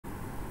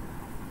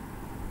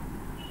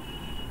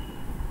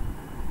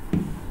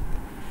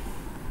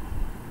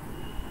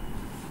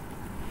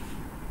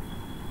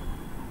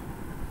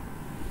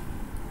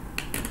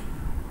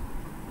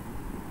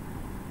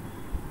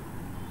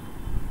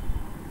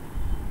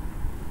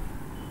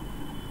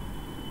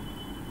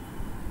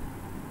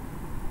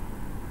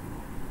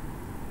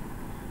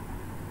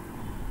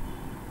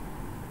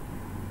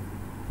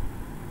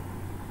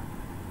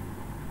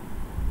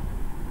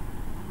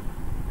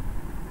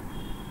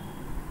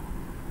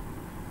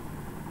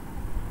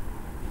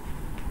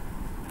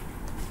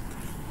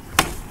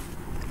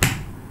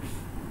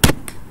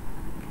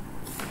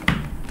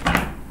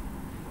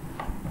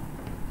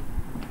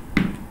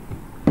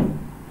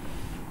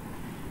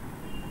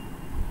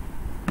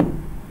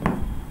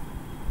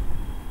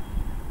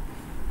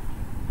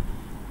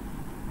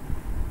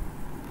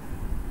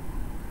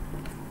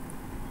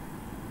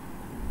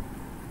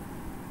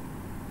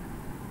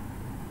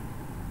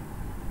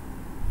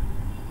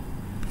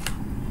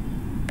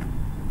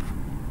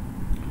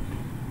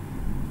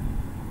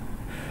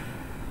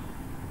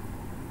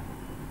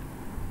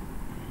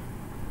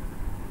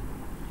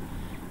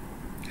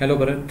Hello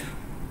Bharat.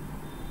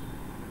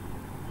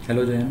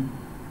 Hello Jayan.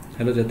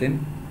 Hello Jatin.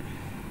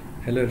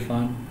 Hello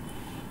Irfan.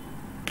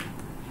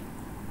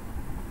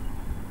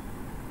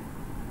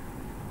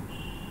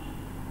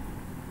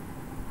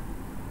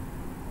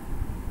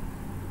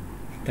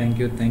 Thank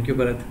you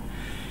Bharat.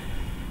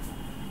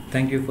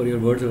 Thank you for your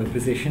words of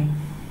appreciation.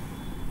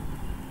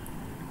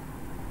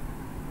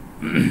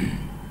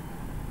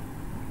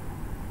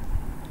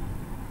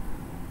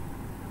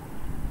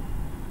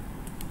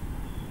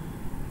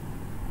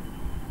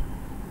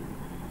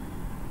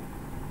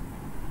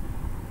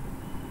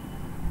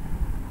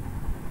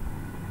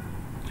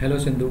 Hello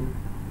Sindhu.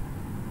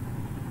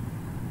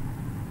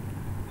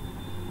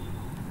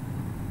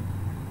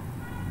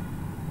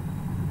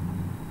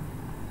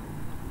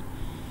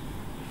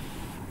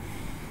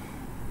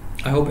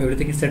 I hope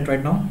everything is set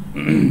right now.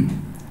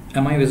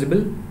 Am I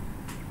visible?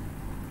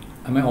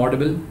 Am I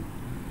audible?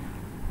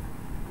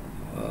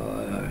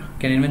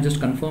 Can anyone just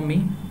confirm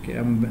me? Okay,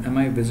 am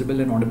I visible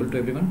and audible to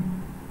everyone?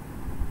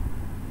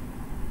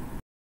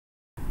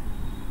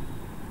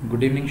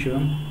 Good evening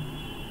Shivam.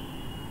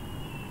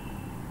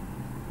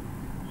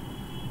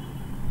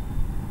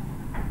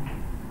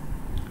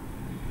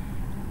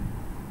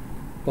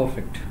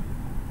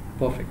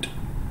 Perfect.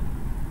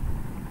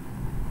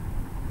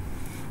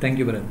 Thank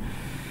you Bharat.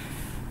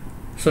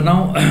 So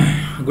now,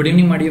 good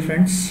evening my dear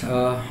friends.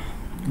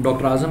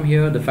 Dr. Azam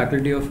here, the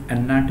faculty of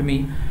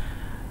anatomy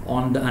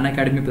on the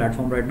Unacademy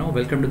platform right now.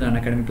 Welcome to the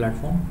Unacademy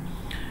platform.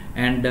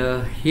 And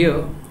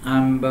here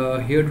I'm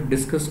here to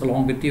discuss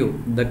along with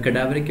you the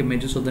cadaveric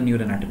images of the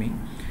neuroanatomy,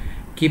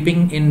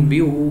 keeping in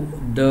view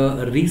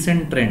the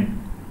recent trend.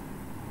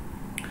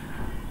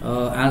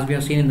 As we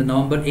have seen in the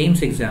November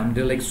AIMS exam,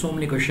 there are like so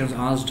many questions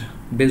asked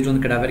based on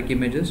the cadaveric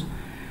images.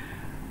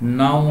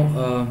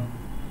 Now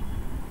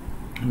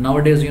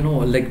nowadays, you know,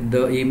 like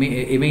the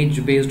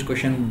image based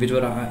question which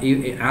were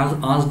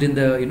asked in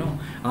the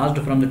asked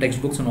from the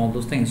textbooks and all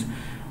those things,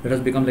 that has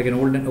become like an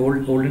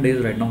olden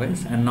days right now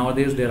guys, and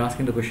nowadays they are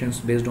asking the questions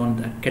based on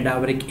the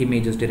cadaveric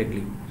images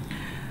directly.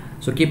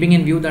 So keeping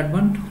in view that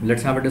one,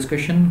 let's have a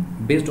discussion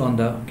based on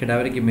the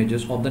cadaveric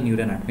images of the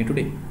neuroanatomy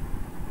today.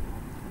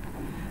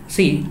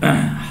 See,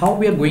 how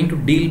we are going to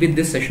deal with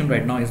this session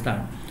right now is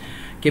that,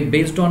 okay,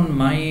 based on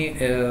my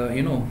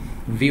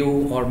view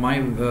or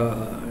my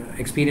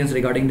experience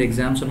regarding the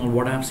exams and all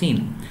what I have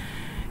seen,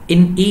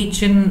 in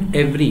each and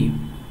every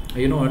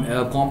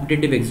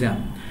competitive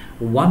exam,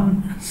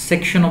 one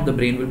section of the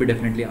brain will be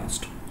definitely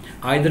asked.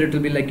 Either it will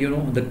be like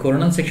the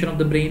coronal section of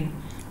the brain,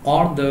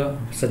 or the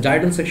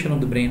sagittal section of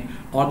the brain,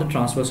 or the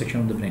transverse section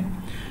of the brain.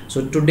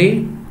 So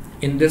today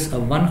in this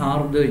 1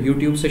 hour of the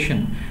YouTube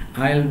session,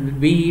 I'll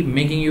be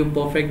making you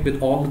perfect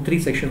with all the 3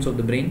 sections of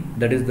the brain,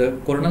 that is the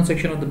coronal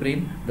section of the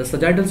brain, the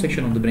sagittal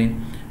section of the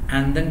brain,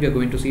 and then we are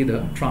going to see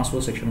the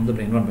transverse section of the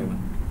brain one by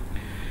one.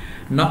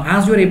 Now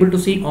as you are able to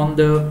see on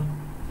the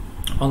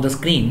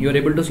screen, you are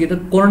able to see the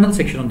coronal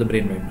section of the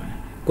brain right now.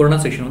 Coronal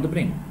section of the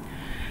brain.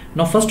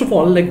 Now first of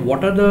all, like,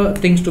 what are the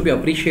things to be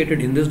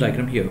appreciated in this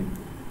diagram here?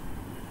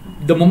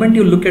 The moment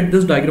you look at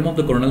this diagram of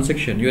the coronal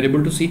section, you are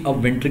able to see a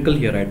ventricle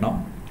here right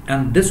now,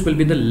 and this will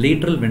be the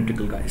lateral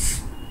ventricle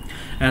guys,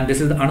 and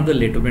this is the another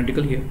lateral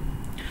ventricle here,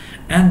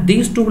 and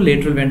these 2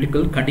 lateral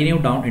ventricles continue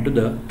down into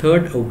the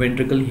 3rd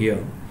ventricle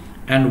here,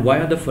 and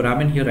via the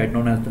foramen here right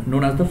now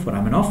known as the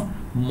foramen of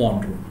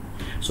Monroe.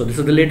 So this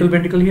is the lateral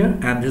ventricle here,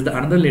 and this is the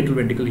another lateral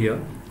ventricle here,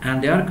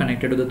 and they are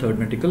connected to the 3rd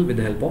ventricle with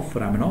the help of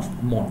foramen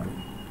of Monroe.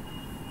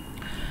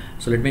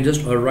 So let me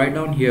just write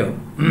down here.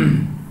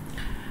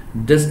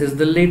 This is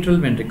the lateral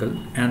ventricle,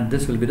 and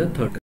this will be the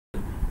 3rd.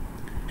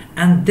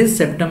 And this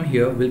septum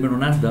here will be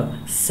known as the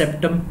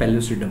septum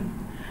pellucidum.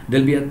 There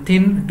will be a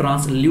thin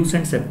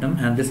translucent septum,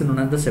 and this is known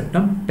as the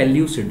septum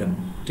pellucidum.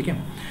 Okay.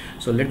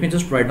 So let me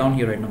just write down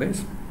here right now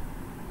guys.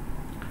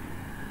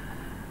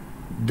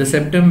 The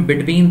septum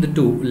between the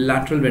 2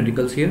 lateral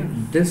ventricles here,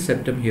 this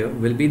septum here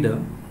will be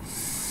the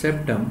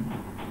septum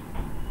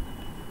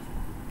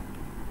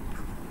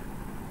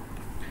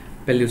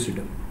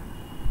pellucidum.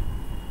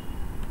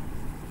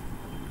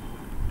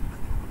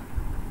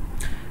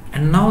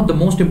 And now the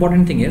most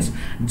important thing is,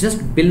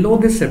 just below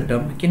this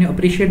septum, can you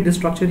appreciate this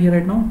structure here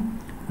right now?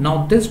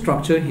 Now this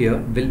structure here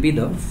will be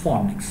the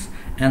fornix,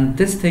 and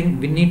this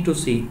thing we need to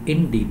see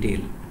in detail.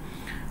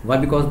 Why?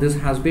 Because this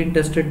has been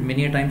tested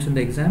many a times in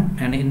the exam,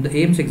 and in the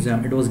AIMS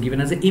exam it was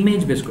given as an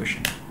image based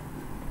question.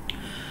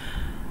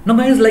 Now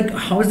guys, like,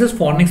 how is this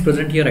fornix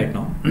present here right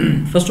now?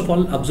 First of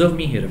all, observe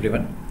me here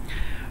everyone.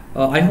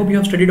 I hope you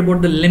have studied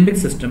about the limbic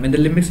system. In the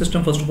limbic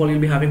system, first of all, you'll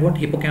be having what?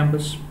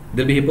 Hippocampus.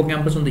 There'll be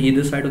hippocampus on the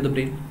either side of the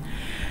brain.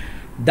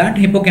 That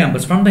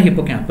hippocampus, from the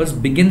hippocampus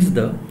begins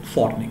the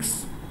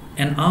fornix.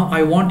 And now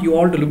I want you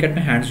all to look at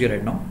my hands here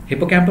right now.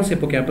 Hippocampus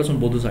on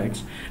both the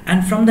sides.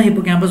 And from the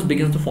hippocampus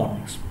begins the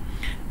fornix.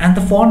 And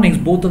the fornix,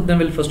 both of them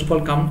will first of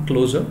all come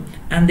closer,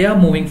 and they are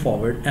moving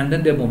forward, and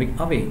then they are moving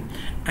away,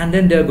 and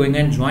then they are going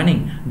and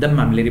joining the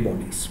mammillary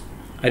bodies.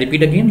 I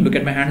repeat again, look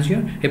at my hands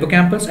here,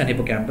 hippocampus,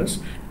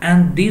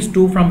 and these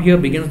 2 from here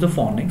begins the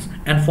fornix,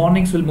 and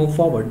fornix will move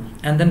forward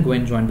and then go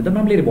and join with the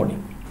mammillary body.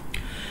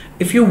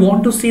 If you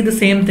want to see the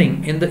same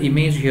thing in the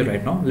image here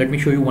right now, let me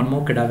show you one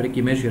more cadaveric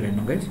image here right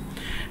now, guys.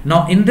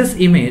 Now in this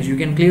image, you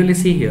can clearly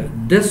see here,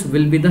 this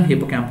will be the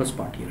hippocampus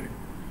part here.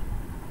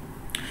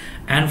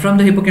 And from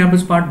the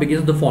hippocampus part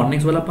begins the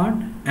fornix wala part,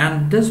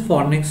 and this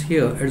fornix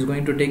here is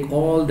going to take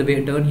all the way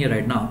a turn here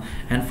right now,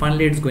 and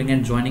finally it's going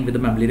and joining with the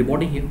mammillary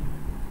body here.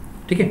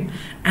 Okay,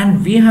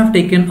 and we have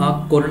taken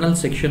a coronal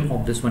section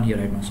of this one here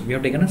right now. So we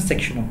have taken a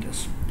section of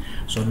this.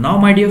 So now,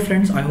 my dear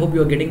friends, I hope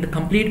you are getting the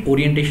complete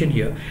orientation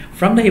here.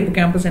 From the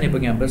hippocampus and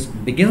hippocampus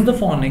begins the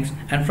fornix,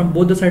 and from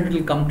both the sides it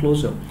will come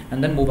closer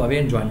and then move away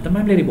and join the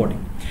mammillary body.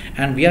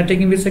 And we are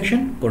taking which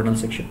section? Coronal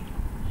section.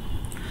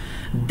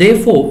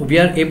 Therefore, we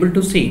are able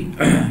to see,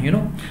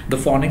 the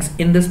fornix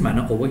in this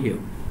manner over here.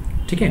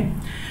 Okay.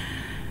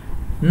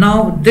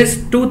 Now,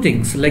 these two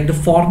things like the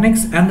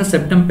fornix and the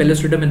septum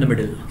pellucidum in the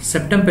middle,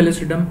 septum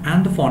pellucidum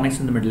and the fornix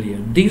in the middle here,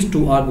 these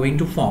two are going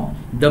to form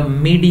the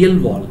medial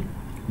wall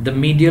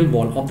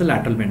of the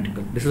lateral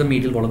ventricle. This is the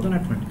medial wall of the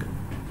lateral ventricle.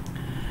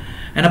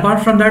 And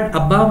apart from that,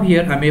 above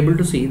here, I'm able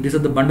to see this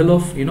is the bundle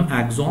of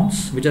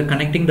axons which are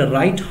connecting the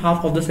right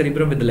half of the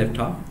cerebrum with the left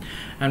half.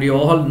 And we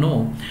all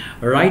know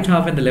right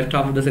half and the left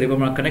half of the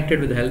cerebrum are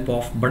connected with the help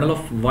of bundle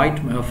of white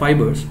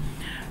fibers,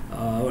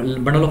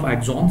 bundle of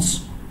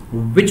axons,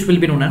 which will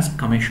be known as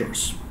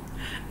commissures.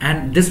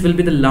 And this will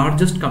be the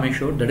largest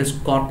commissure, that is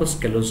corpus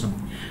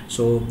callosum.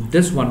 So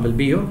this one will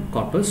be your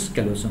corpus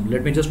callosum.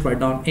 Let me just write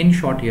down in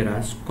short here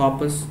as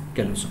corpus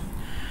callosum.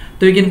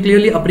 So you can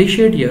clearly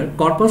appreciate here,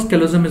 corpus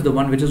callosum is the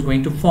one which is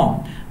going to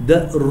form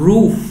the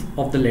roof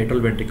of the lateral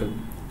ventricle.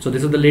 So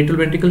this is the lateral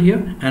ventricle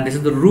here, and this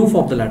is the roof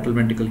of the lateral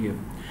ventricle here.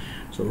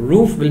 So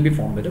roof will be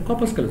formed by the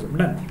corpus callosum.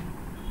 Done.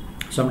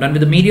 So I'm done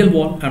with the medial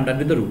wall, I'm done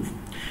with the roof.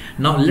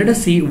 Now let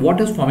us see what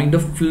is forming the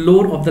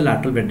floor of the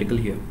lateral ventricle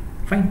here.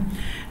 Fine.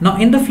 Now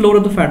in the floor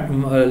of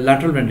the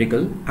lateral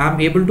ventricle, I am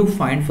able to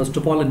find first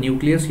of all a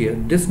nucleus here.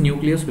 This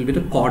nucleus will be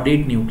the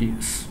caudate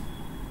nucleus.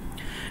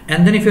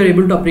 And then if you are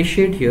able to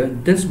appreciate here,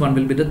 this one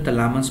will be the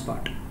thalamus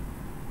part.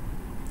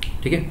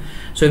 Okay.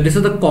 So if this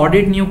is the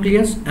caudate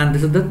nucleus and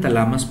this is the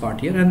thalamus part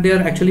here, and they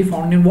are actually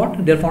found in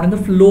what? They are found in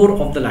the floor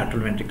of the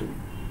lateral ventricle.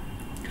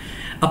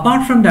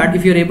 Apart from that,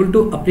 if you are able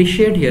to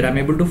appreciate here, I am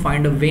able to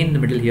find a vein in the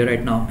middle here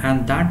right now,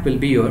 and that will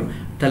be your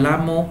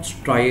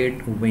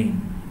thalamostriate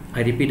vein.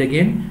 I repeat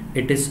again,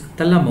 it is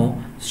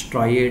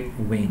thalamostriate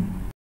vein.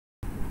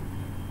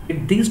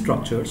 These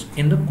structures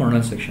in the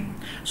coronal section.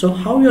 So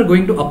how you are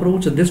going to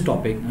approach this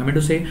topic? I mean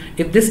to say,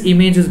 if this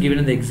image is given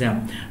in the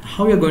exam,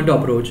 how you are going to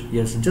approach?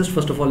 Yes, just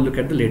first of all look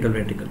at the lateral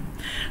ventricle.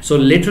 So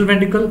lateral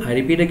ventricle, I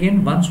repeat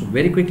again once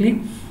very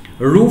quickly.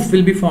 Roof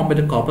will be formed by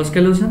the corpus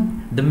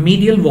callosum. The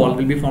medial wall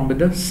will be formed by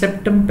the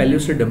septum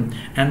pellucidum,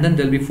 and then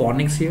there will be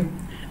fornix here.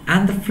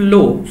 And the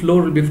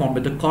floor will be formed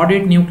by the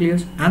caudate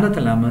nucleus and the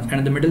thalamus, and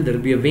in the middle there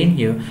will be a vein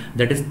here,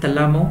 that is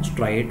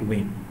thalamostriate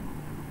vein.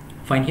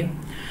 Fine here.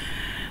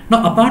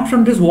 Now apart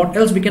from this, what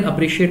else we can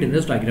appreciate in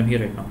this diagram here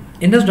right now?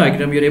 In this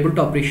diagram, you are able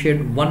to appreciate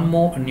one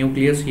more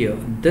nucleus here.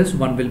 This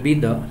one will be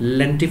the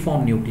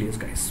lentiform nucleus,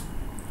 guys.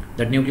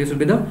 That nucleus will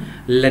be the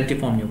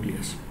lentiform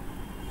nucleus.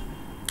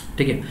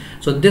 Okay.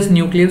 So this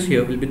nucleus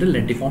here will be the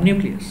lentiform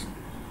nucleus.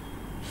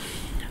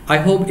 I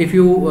hope if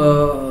you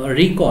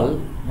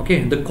recall,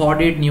 okay, the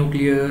caudate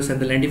nucleus and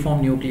the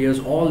lentiform nucleus,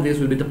 all these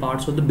will be the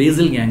parts of the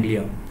basal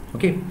ganglia.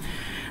 Okay.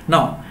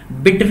 Now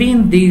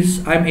between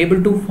these, I am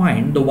able to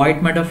find the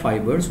white matter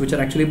fibers which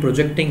are actually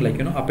projecting like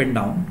up and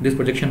down, these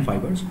projection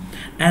fibers,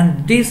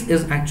 and this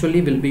is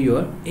actually will be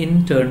your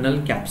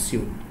internal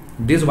capsule.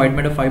 These white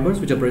matter fibers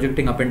which are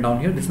projecting up and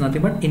down here, this is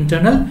nothing but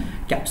internal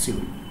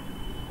capsule.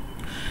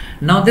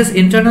 Now this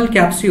internal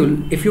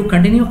capsule, if you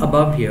continue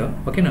above here,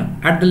 okay, now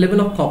at the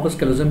level of corpus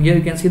callosum, here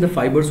you can see the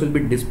fibers will be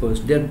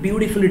dispersed. They are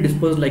beautifully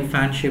dispersed like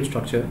fan shaped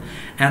structure,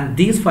 and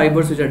these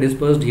fibers which are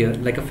dispersed here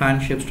like a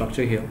fan shaped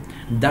structure here,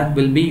 that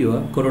will be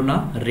your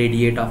corona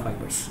radiata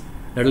fibers.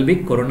 That will be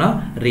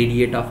corona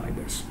radiata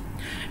fibers.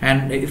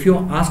 And if you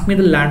ask me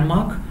the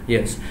landmark,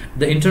 yes,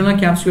 the internal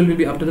capsule will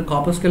be up to the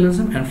corpus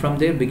callosum, and from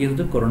there begins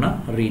the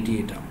corona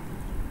radiata.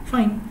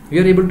 Fine, we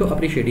are able to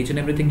appreciate each and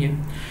everything here.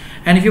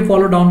 And if you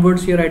follow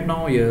downwards here right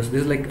now, yes,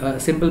 this is like a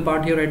simple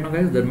part here right now,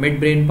 guys, the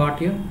midbrain part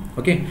here.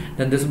 Okay,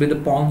 then this will be the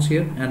pons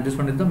here, and this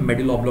one is the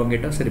medulla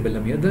oblongata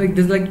cerebellum here.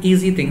 These are like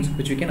easy things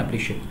which we can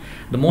appreciate.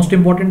 The most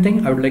important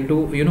thing I would like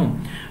to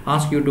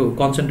ask you to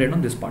concentrate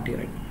on this part here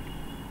right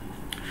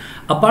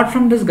now. Apart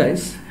from this,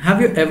 guys,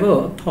 have you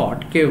ever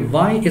thought, okay,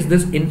 why is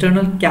this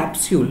internal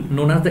capsule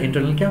known as the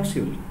internal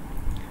capsule?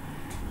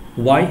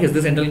 Why is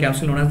this internal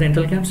capsule known as the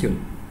internal capsule?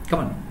 Come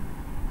on.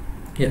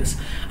 Yes,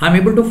 I'm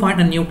able to find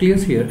a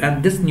nucleus here,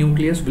 and this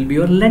nucleus will be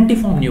your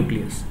lentiform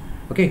nucleus.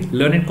 Okay,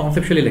 learn it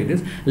conceptually like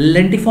this.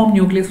 Lentiform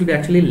nucleus will be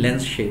actually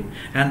lens shape,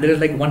 and there is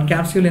like one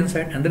capsule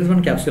inside and there is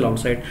one capsule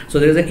outside. So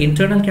there is an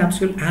internal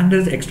capsule and there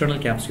is external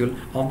capsule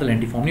of the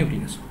lentiform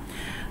nucleus.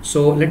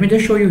 So let me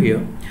just show you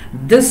here.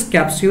 This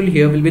capsule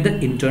here will be the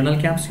internal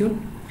capsule,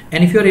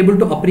 and if you are able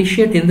to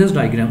appreciate in this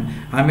diagram,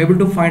 I am able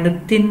to find a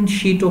thin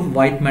sheet of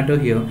white matter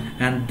here,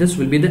 and this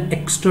will be the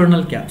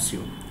external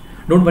capsule.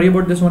 Don't worry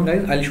about this one,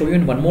 guys. I'll show you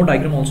in one more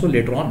diagram also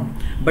later on.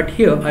 But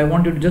here I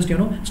want you to just,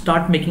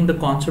 start making the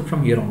concept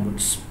from here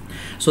onwards.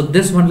 So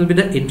this one will be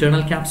the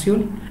internal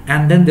capsule,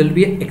 and then there will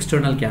be an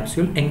external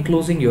capsule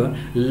enclosing your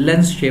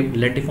lens-shaped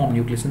lentiform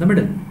nucleus in the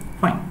middle.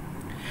 Fine.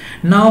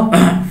 Now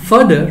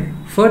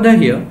further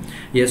here,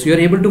 yes, you are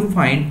able to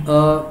find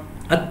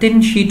a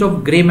thin sheet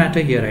of gray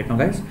matter here right now,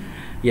 guys.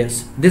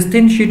 Yes, this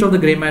thin sheet of the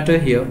gray matter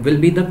here will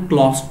be the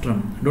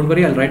claustrum. Don't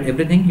worry, I'll write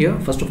everything here.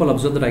 First of all,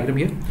 observe the diagram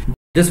here.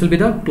 This will be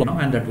the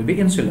claustrum and that will be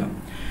insula.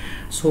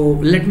 So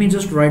let me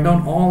just write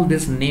down all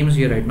these names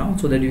here right now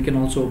so that you can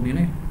also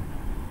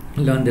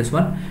learn this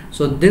one.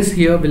 So this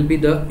here will be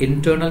the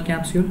internal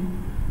capsule.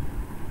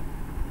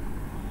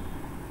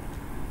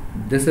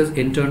 This is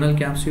internal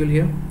capsule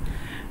here,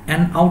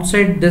 and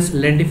outside this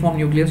lentiform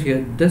nucleus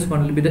here, this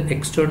one will be the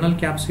external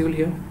capsule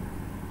here.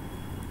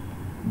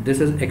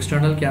 This is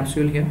external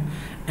capsule here,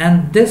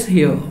 and this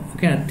here,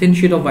 okay, a thin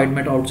sheet of white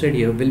matter outside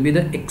here will be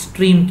the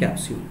extreme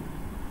capsule.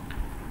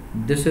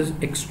 This is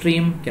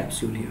extreme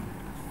capsule here.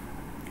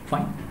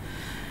 Fine.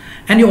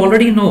 And you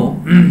already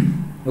know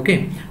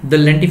okay, the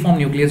lentiform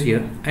nucleus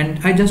here, and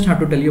I just have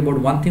to tell you about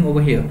one thing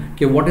over here.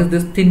 Okay, what is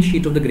this thin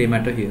sheet of the gray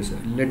matter here, sir?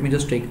 Let me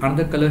just take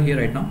another color here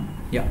right now.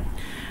 Yeah,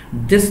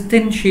 this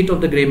thin sheet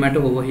of the gray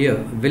matter over here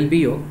will be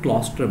your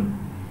claustrum,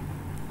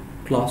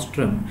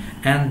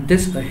 and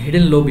this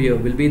hidden lobe here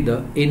will be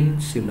the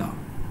insula.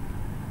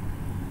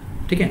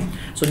 Okay,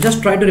 so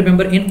just try to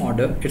remember in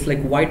order. It's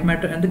like white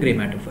matter and the gray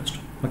matter first.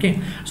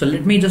 Okay, so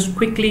let me just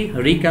quickly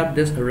recap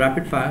this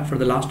rapid fire for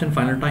the last and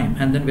final time,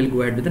 and then we'll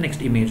go ahead with the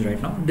next image right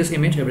now. This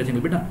image, everything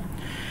will be done.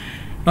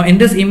 Now in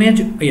this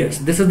image, yes,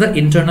 this is the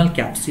internal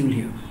capsule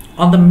here.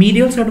 On the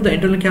medial side of the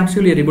internal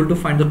capsule, you're able to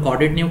find the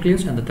caudate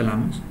nucleus and the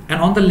thalamus, and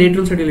on the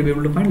lateral side, you'll be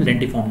able to find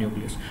lentiform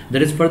nucleus.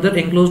 That is further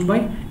enclosed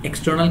by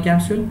external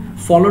capsule,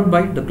 followed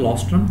by the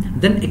claustrum,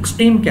 then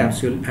extreme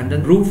capsule, and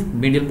then roof,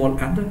 medial wall,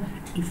 and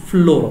the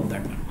floor of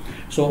that one.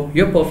 So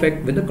you're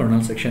perfect with the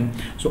coronal section.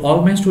 So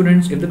all my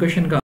students, if the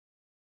question comes,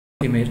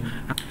 image,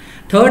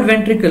 third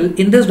ventricle,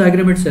 in this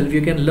diagram itself,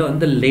 you can learn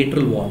the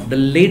lateral wall. The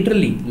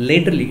laterally,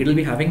 it will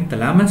be having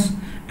thalamus,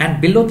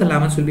 and below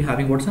thalamus will be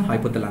having what's a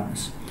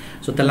hypothalamus.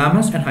 So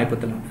thalamus and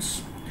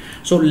hypothalamus.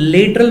 So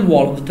lateral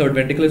wall of the third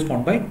ventricle is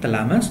formed by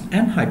thalamus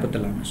and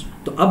hypothalamus.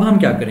 So अब हम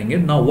क्या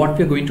करेंगे? Now what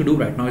we are going to do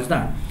right now is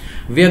that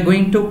we are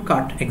going to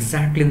cut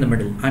exactly in the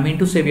middle. I mean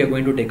to say we are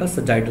going to take a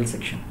sagittal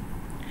section.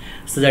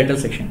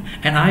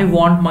 And I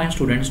want my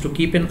students to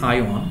keep an eye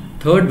on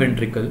third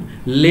ventricle.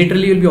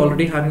 Laterally you'll be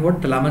already having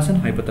what? Thalamus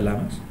and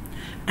hypothalamus.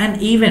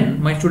 And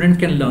even my students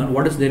can learn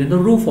what is there in the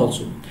roof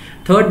also.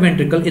 Third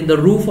ventricle, in the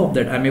roof of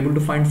that I'm able to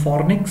find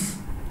fornix.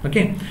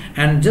 Okay,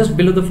 and just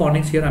below the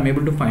fornix here I'm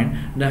able to find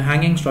the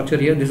hanging structure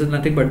here. This is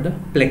nothing but the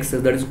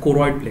plexus, that is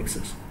choroid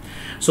plexus.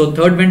 So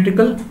third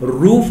ventricle,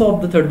 roof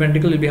of the third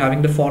ventricle will be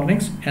having the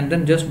fornix, and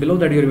then just below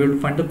that you're able to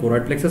find the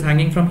choroid plexus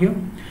hanging from here.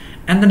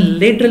 And then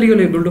laterally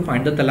you're able to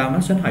find the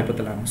thalamus and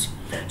hypothalamus.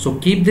 So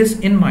keep this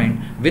in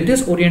mind. With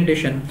this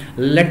orientation,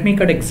 let me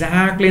cut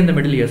exactly in the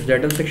middle here,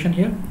 sagittal section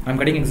here. I'm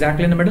cutting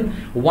exactly in the middle.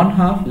 One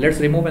half, let's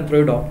remove and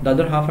throw it off. The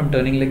other half I'm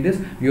turning like this.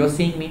 You are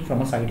seeing me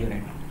from a side here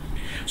right now.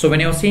 So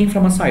when you're seeing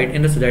from a side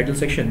in the sagittal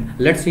section,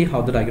 let's see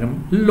how the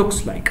diagram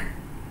looks like.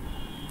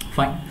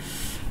 Fine.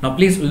 Now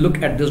please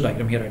look at this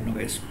diagram here right now,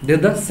 guys. This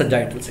is the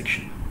sagittal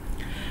section.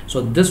 So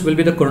this will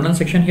be the coronal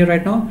section here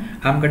right now.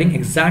 I'm cutting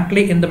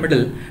exactly in the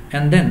middle,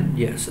 and then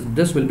yes,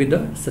 this will be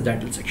the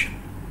sagittal section.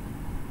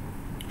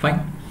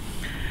 Fine.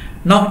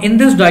 Now in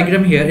this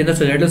diagram here in the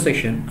sagittal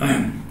section,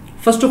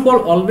 first of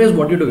all, always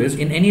what you do is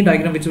in any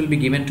diagram which will be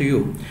given to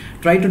you,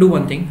 try to do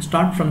one thing,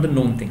 start from the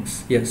known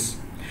things. Yes.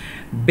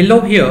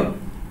 Below here,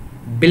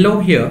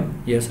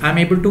 yes, I'm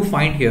able to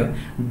find here,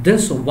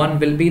 this one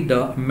will be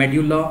the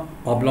medulla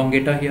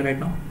oblongata here right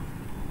now.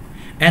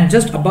 And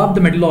just above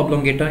the medulla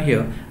oblongata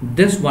here,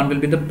 this one will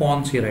be the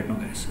pons here right now,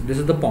 guys. This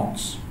is the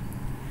pons.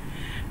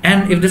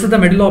 And if this is the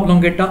medulla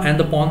oblongata and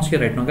the pons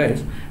here right now,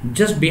 guys,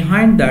 just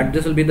behind that,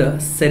 this will be the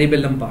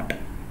cerebellum part.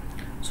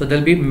 So there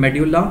will be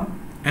medulla,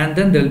 and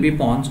then there will be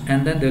pons,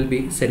 and then there will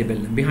be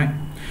cerebellum behind.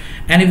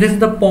 And if this is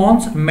the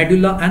pons,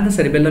 medulla, and the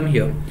cerebellum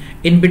here,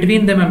 in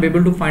between them I'm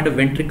able to find a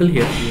ventricle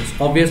here. Yes,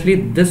 obviously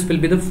this will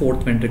be the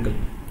fourth ventricle.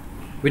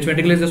 Which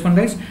ventricle is this one,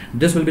 guys?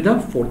 This will be the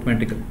fourth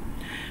ventricle.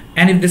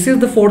 And if this is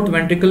the fourth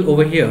ventricle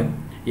over here,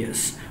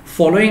 yes,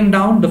 following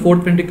down, the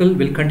fourth ventricle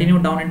will continue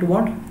down into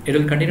what? It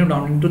will continue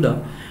down into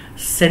the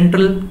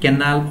central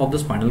canal of the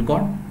spinal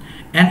cord.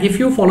 And if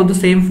you follow the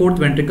same fourth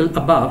ventricle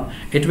above,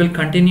 it will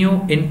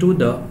continue into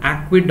the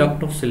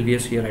aqueduct of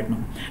Sylvius here right now.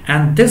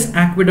 And this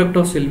aqueduct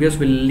of Sylvius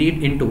will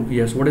lead into,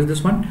 yes, what is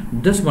this one?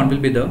 This one will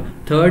be the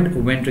third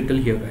ventricle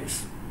here,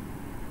 guys.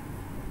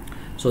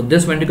 So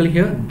this ventricle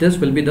here, this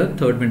will be the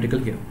third ventricle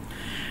here.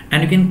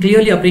 And you can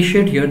clearly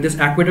appreciate here, this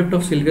aqueduct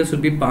of Sylvius will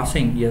be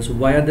passing, yes,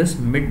 via this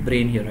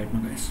midbrain here right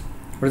now, guys.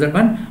 What is that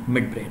one?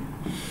 Midbrain.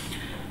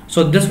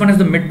 So this one is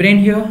the midbrain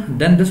here,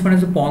 then this one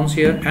is the pons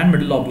here and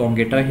medulla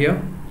oblongata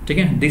here.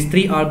 Okay, these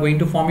three are going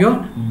to form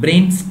your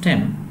brain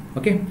stem.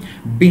 Okay,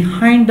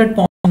 behind that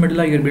pons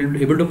medulla you're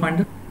able to find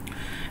the,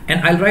 and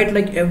I'll write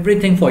like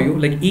everything for you,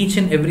 like each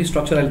and every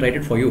structure I'll write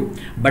it for you.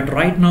 But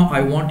right now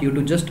I want you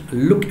to just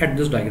look at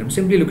this diagram,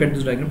 simply look at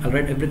this diagram. I'll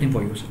write everything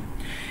for you. So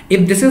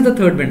if this is the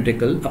third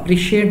ventricle,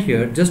 appreciate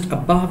here just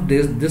above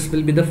this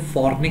will be the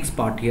fornix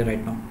part here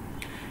right now.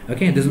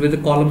 Okay, this will be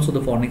the columns of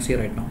the fornix here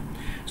right now.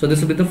 So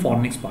this will be the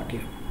fornix part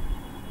here.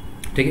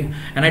 Okay,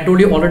 and I told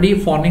you already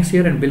fornix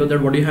here, and below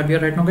that what do you have here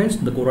right now, guys?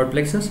 The choroid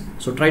plexus.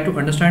 So try to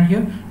understand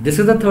here. This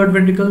is the third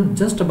ventricle,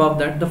 just above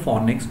that the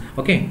fornix,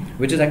 okay,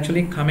 which is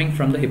actually coming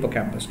from the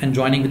hippocampus and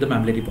joining with the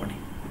mammillary body.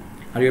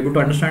 Are you able to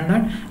understand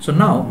that? So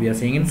now we are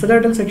seeing in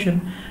sagittal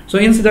section. So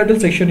in sagittal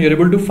section you're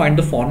able to find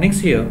the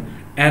fornix here,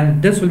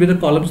 and this will be the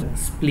columns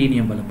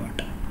splenium wala part.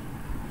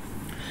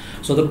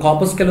 So the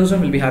corpus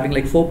callosum will be having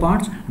like 4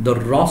 parts: the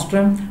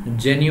rostrum,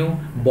 genu,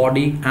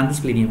 body, and the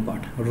splenium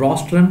part.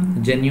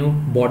 Rostrum, genu,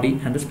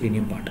 body, and the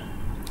splenium part.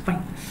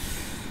 Fine.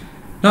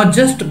 Now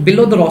just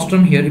below the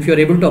rostrum here, if you are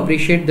able to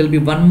appreciate, there will be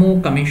one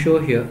more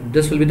commissure here.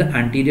 This will be the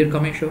anterior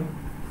commissure.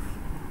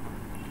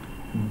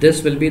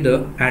 This will be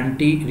the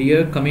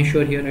anterior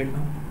commissure here right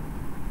now.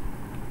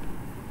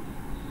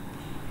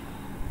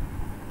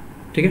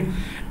 Okay.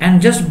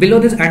 And just below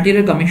this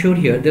anterior commissure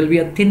here, there will be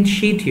a thin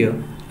sheet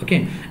here.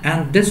 Okay,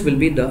 and this will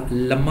be the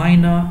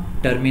lamina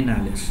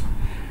terminalis.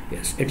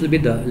 Yes, it will be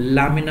the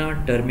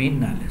lamina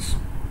terminalis.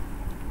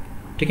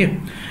 Okay,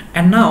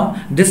 and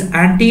now this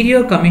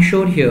anterior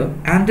commissure here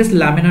and this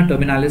lamina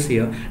terminalis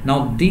here,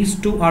 now these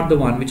two are the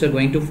one which are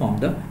going to form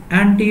the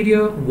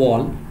anterior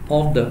wall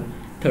of the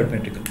third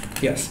ventricle.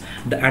 Yes,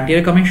 the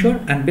anterior commissure,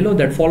 and below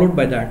that, followed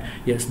by that,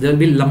 yes, there will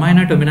be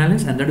lamina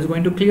terminalis, and that is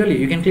going to clearly,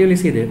 you can clearly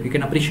see there, you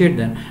can appreciate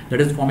then, that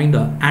is forming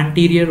the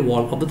anterior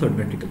wall of the third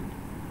ventricle.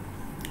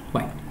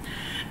 Fine.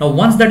 Now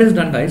once that is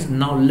done, guys,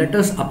 now let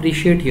us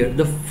appreciate here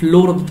the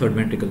floor of the third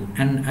ventricle.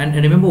 And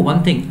remember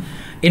one thing,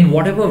 in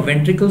whatever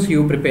ventricles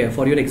you prepare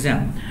for your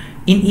exam,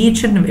 in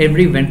each and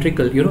every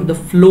ventricle, you know, the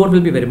floor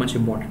will be very much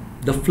important.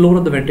 The floor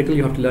of the ventricle,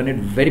 you have to learn it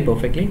very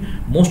perfectly.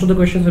 Most of the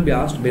questions will be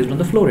asked based on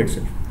the floor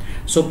itself.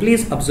 So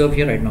please observe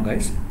here right now,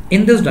 guys.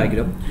 In this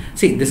diagram,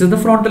 see, this is the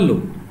frontal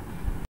lobe.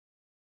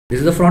 This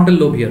is the frontal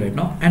lobe here right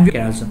now, and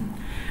chiasm.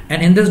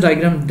 And in this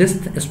diagram,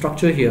 this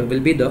structure here will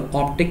be the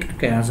optic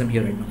chiasm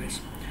here right now, guys.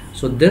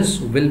 So this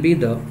will be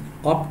the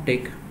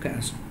optic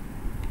chiasm.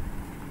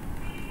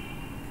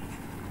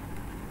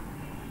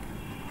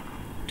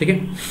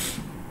 Okay.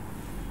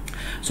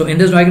 So in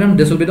this diagram,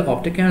 this will be the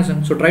optic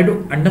chiasm. So try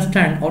to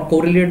understand or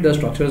correlate the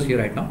structures here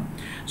right now.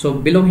 So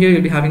below here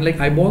you'll be having like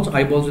eyeballs.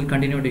 Eyeballs will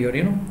continue to your,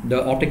 you know,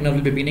 the optic nerve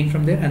will be beginning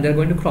from there, and they're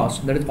going to cross.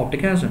 That is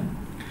optic chiasm.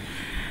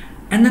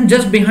 And then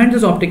just behind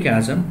this optic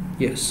chiasm,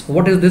 yes,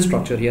 what is this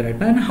structure here right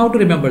now, and how to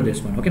remember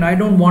this one? Okay, now I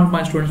don't want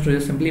my students to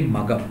just simply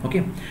mug up.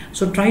 Okay,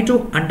 so try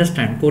to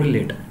understand,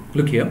 correlate.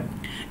 Look here.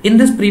 In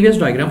this previous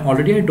diagram,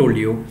 already I told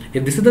you,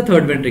 if this is the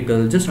third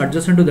ventricle, just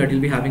adjacent to that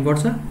you'll be having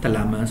what's a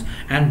thalamus,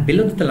 and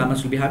below the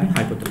thalamus will be having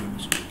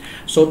hypothalamus.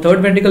 So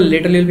third ventricle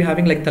laterally you'll be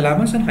having like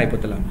thalamus and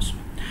hypothalamus.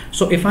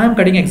 So if I am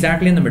cutting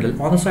exactly in the middle,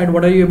 on the side,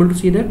 what are you able to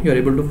see there? You are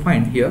able to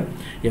find here,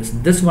 yes,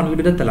 this one will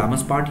be the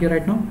thalamus part here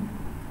right now.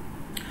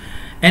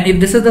 And if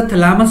this is the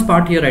thalamus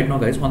part here right now,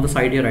 guys, on the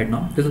side here right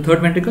now, this is the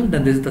third ventricle,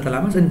 then this is the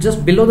thalamus, and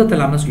just below the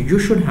thalamus you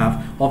should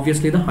have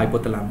obviously the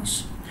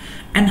hypothalamus.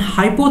 And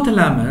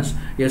hypothalamus,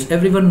 yes,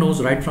 everyone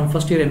knows right from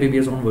first year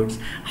MBBS onwards,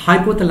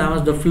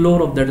 hypothalamus, the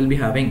floor of that will be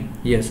having,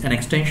 yes, an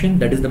extension,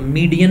 that is the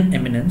median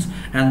eminence,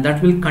 and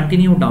that will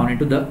continue down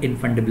into the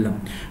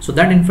infundibulum. So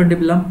that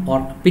infundibulum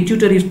or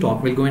pituitary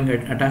stalk will go and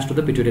get attached to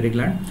the pituitary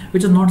gland,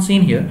 which is not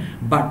seen here.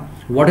 But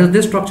what is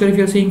this structure if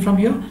you are seeing from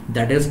here?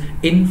 That is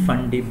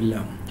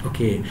infundibulum.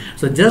 Okay,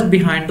 so just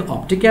behind the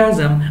optic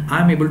chiasm,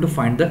 I am able to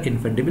find the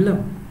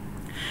infundibulum.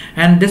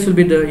 And this will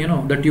be the, you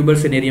know, the tuber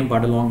cinereum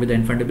part along with the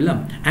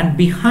infundibulum, and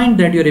behind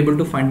that you are able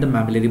to find the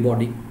mammillary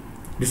body.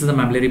 This is the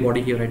mammillary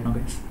body here right now,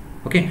 guys.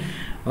 Okay,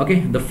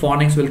 the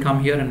fornix will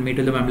come here and meet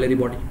with the mammillary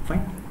body.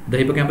 Fine, the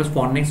hippocampus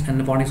fornix, and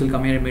the fornix will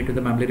come here and meet with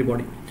the mammillary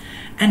body.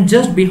 And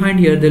just behind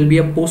here there will be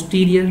a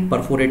posterior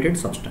perforated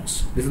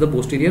substance. This is the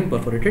posterior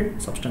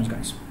perforated substance,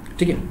 guys.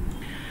 Okay.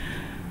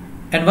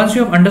 And once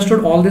you have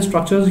understood all these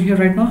structures here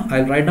right now,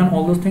 I'll write down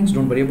all those things.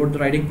 Don't worry about the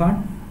writing part.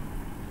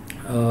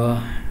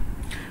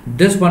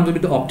 This one will be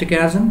the optic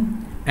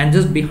chiasm, and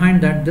just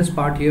behind that, this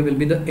part here will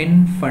be the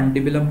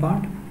infundibulum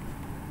part.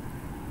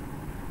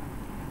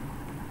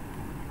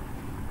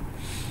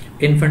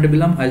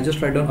 Infundibulum, I'll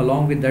just write down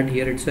along with that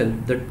here itself,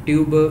 the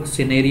tuber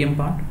cinereum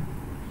part.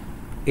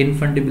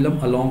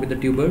 Infundibulum along with the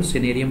tuber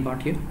cinereum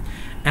part here.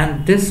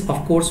 And this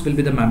of course will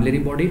be the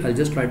mammillary body. I'll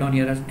just write down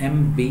here as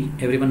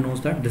MB. Everyone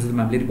knows that this is the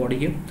mammillary body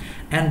here.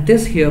 And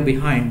this here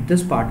behind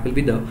this part will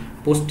be the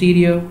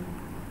posterior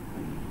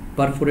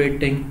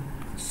perforating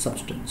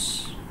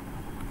substance.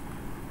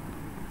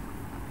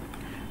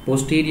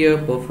 Posterior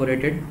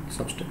perforated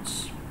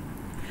substance.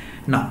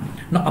 Now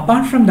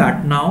apart from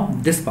that, now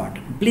this part,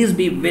 please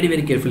be very,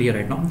 very careful here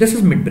right now. This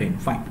is midbrain.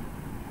 Fine.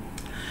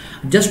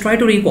 Just try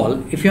to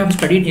recall, if you have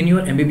studied in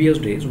your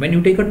MBBS days, when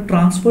you take a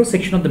transverse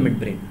section of the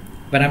midbrain,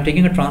 when I'm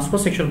taking a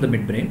transverse section of the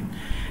midbrain,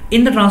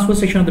 In the transverse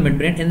section of the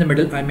midbrain, in the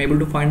middle, I'm able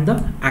to find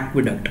the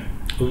aqueduct.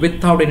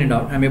 Without any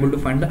doubt, I'm able to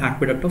find the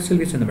aqueduct of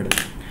Sylvius in the middle.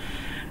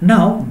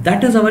 Now,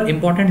 that is our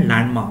important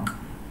landmark.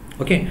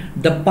 Okay,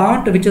 the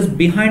part which is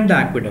behind the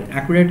aqueduct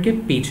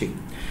ke piche,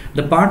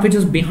 the part which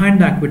is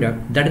behind the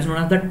aqueduct, that is known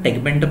as the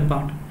tegmentum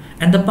part,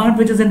 and the part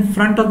which is in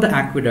front of the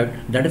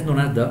aqueduct, that is known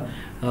as the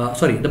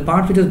the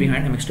part which is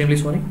behind, I'm extremely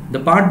sorry, the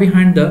part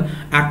behind the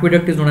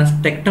aqueduct is known as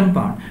tectum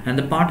part, and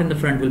the part in the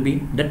front will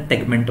be the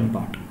tegmentum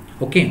part.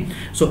 Okay,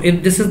 so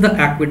if this is the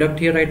aqueduct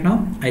here right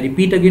now, I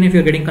repeat again, if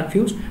you're getting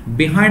confused,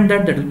 behind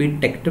that will be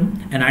tectum,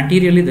 and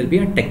anteriorly there will be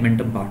a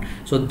tegmentum part.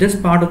 So this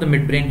part of the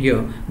midbrain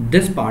here,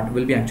 this part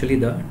will be actually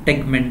the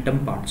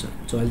tegmentum part, sir.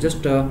 So I'll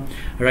just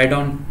write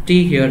down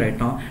T here right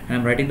now, and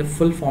I'm writing the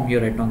full form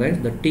here right now, guys.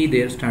 The T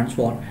there stands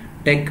for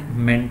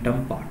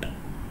tegmentum part,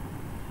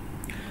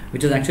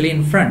 which is actually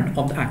in front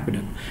of the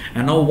aqueduct.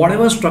 And now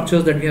whatever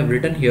structures that we have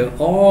written here,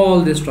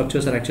 all these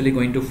structures are actually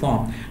going to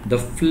form the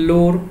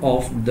floor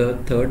of the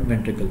third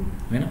ventricle.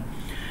 You know,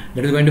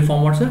 that is going to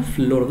form what's the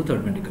floor of the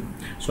third ventricle.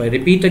 So I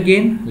repeat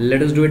again,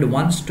 let us do it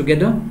once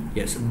together.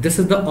 Yes, this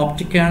is the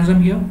optic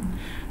chiasm here,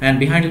 and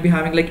behind will be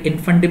having like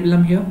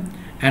infundibulum here,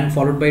 and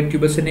followed by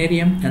tuber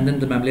cinereum, and then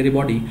the mammillary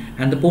body,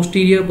 and the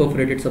posterior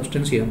perforated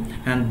substance here,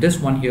 and this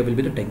one here will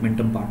be the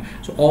tegmentum part.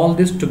 So all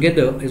this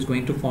together is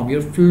going to form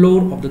your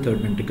floor of the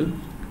third ventricle.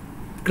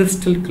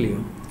 Crystal clear.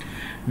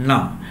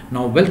 Now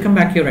welcome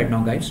back here right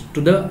now, guys,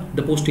 to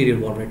the posterior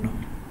wall right now.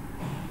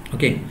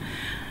 Okay.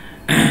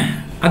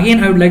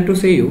 Again, I would like to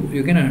say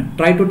you can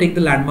try to take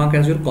the landmark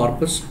as your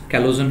corpus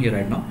callosum here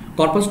right now.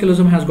 Corpus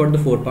callosum has got the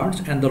four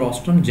parts, and the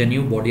rostrum,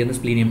 genu, body, and the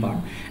splenium part.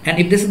 And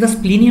if this is the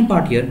splenium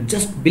part here,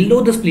 just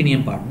below the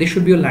splenium part, this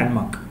should be your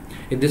landmark.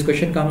 If this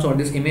question comes or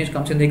this image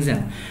comes in the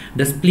exam,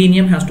 the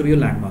splenium has to be your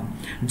landmark.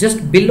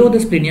 Just below the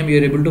splenium,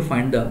 you are able to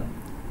find the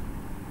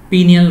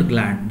pineal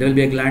gland. There will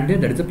be a gland there,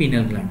 that is a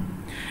pineal gland.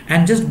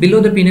 And just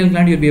below the pineal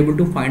gland, you'll be able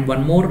to find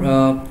one more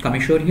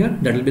commissure here,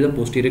 that will be the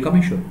posterior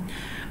commissure.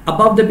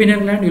 Above the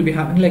pineal gland, you'll be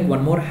having like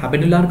one more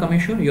habenular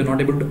commissure. You're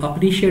not able to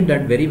appreciate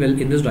that very well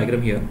in this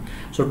diagram here.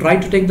 So try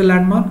to take the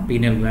landmark,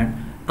 pineal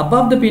gland.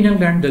 Above the pineal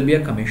gland, there'll be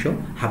a commissure,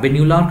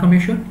 habenular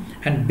commissure,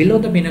 and below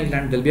the pineal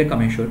gland, there'll be a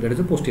commissure, that is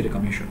a posterior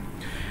commissure.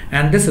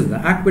 And this is the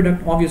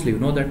aqueduct, obviously you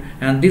know that.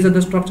 And these are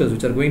the structures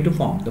which are going to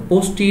form the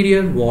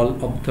posterior wall of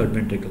the third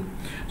ventricle.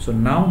 So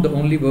now the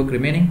only work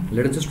remaining,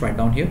 let us just write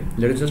down here,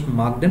 let us just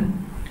mark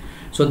them.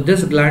 So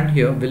this gland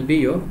here will be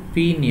your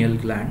pineal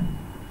gland.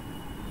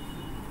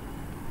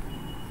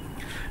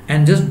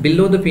 And just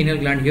below the pineal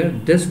gland here,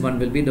 this one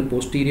will be the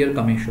posterior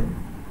commissure.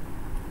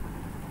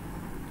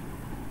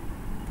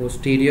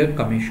 Posterior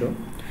commissure.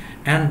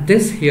 And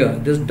this here,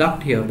 this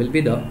duct here will be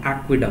the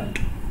aqueduct.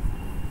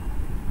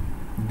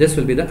 This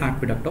will be the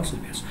aqueduct of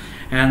Sylvius.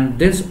 And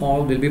this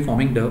all will be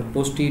forming the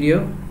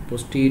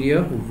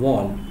posterior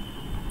wall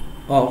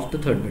of the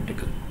third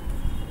ventricle.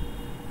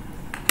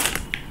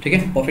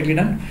 Okay, perfectly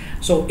done.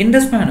 So in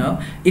this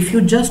manner, if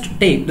you just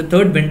take the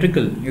third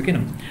ventricle,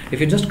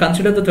 if you just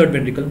consider the third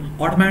ventricle,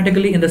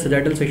 automatically in the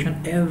sagittal section,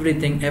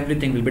 everything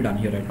will be done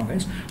here right now,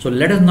 guys. So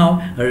let us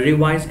now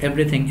revise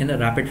everything in a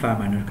rapid fire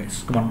manner,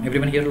 guys. Come on,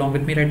 everyone here along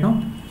with me right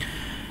now.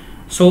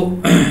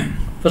 So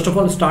first of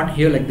all, start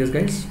here like this,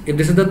 guys. If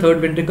this is the third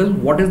ventricle,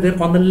 what is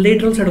there on the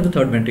lateral side of the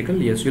third ventricle?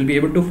 Yes, you'll be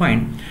able to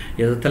find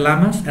the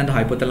thalamus and the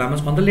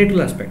hypothalamus on the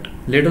lateral aspect.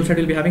 Lateral side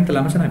will be having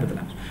thalamus and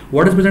hypothalamus.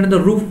 What is present in the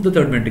roof of the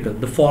third ventricle?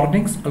 The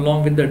fornix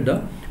along with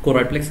the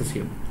choroid plexus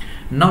here.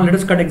 Now let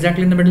us cut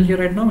exactly in the middle here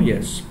right now.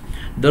 Yes,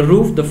 the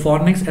roof, the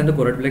fornix, and the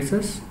choroid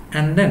plexus,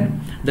 and then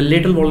the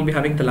lateral wall will be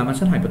having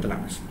thalamus and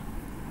hypothalamus.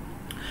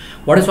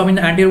 What is forming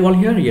the anterior wall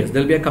here? Yes,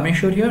 there will be a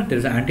commissure here. There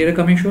is an anterior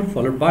commissure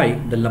followed by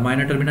the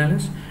lamina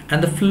terminalis,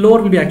 and the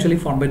floor will be actually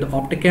formed by the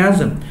optic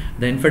chiasm,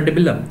 the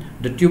infundibulum,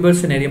 the tuber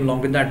cinereum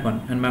along with that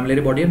one, and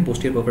mammillary body and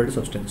posterior perforated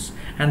substance.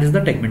 And this is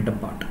the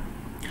tegmentum part.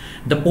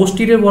 The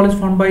posterior wall is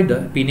formed by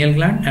the pineal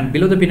gland, and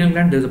below the pineal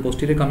gland there is a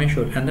posterior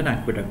commissure and then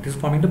aqueduct. This is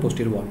forming the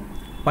posterior wall.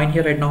 Fine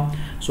here right now.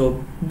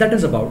 So that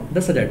is about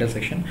the sagittal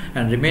section,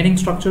 and remaining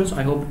structures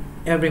I hope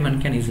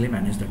everyone can easily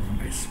manage that one,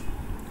 guys.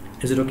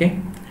 Is it okay?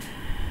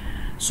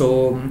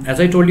 So as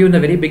I told you in the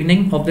very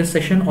beginning of this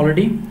session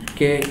already,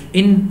 okay,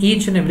 in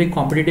each and every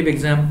competitive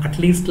exam, at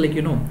least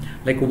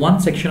like one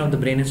section of the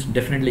brain is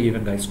definitely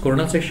given, guys.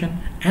 Coronal section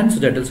and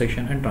sagittal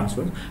section and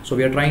transverse. So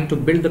we are trying to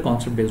build the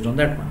concept based on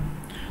that one.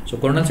 So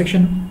coronal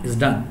section is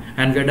done,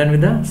 and we are done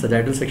with the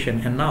sagittal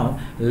section, and now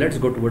let's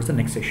go towards the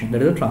next section,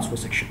 that is the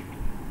transverse section.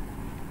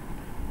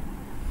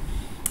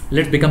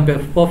 Let's become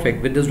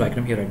perfect with this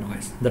diagram here right now,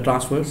 guys. The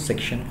transverse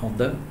section of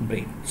the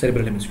brain,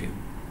 cerebral hemisphere.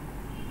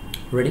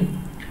 Ready?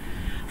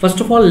 First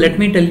of all, let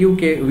me tell you,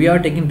 okay, we are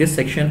taking this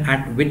section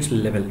at which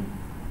level?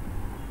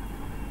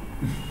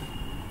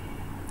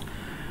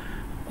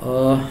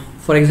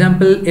 For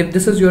example, if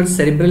this is your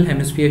cerebral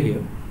hemisphere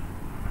here,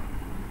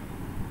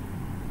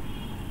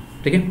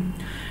 okay,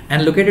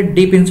 and located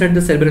deep inside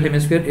the cerebral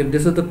hemisphere, if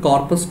this is the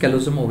corpus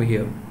callosum over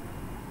here,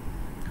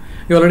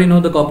 you already know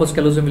the corpus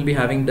callosum will be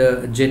having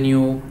the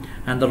genu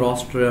and the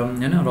rostrum,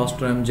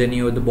 rostrum,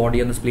 genu, the body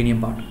and the splenium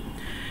part.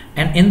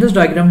 And in this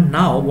diagram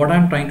now, what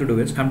I'm trying to do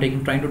is I'm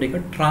trying to take a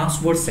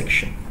transverse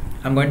section.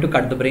 I'm going to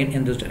cut the brain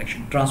in this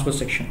direction, transverse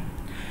section,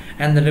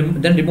 and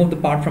then remove the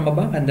part from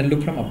above and then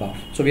look from above.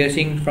 So we are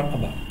seeing from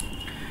above.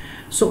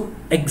 So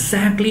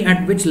exactly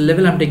at which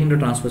level I'm taking the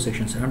transverse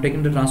section? So I'm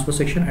taking the transverse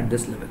section at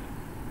this level.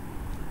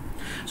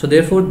 So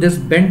therefore this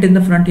bent in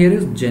the front here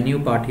is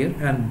genu part here,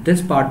 and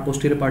this part,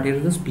 posterior part here,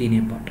 is the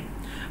splenium part.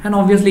 And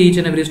obviously each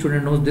and every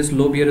student knows this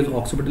lobe here is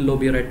occipital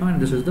lobe here right now,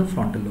 and this is the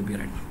frontal lobe here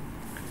right now.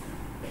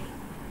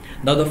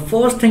 Now the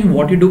first thing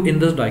what you do in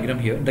this diagram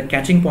here, the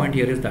catching point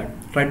here is that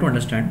try to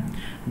understand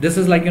this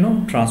is like, you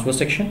know, transverse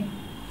section,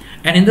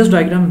 and in this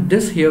diagram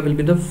this here will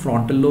be the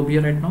frontal lobe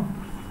here right now,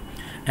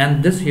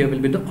 and this here will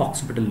be the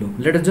occipital lobe.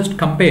 Let us just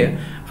compare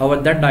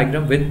that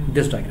diagram with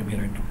this diagram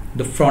here right now,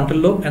 the frontal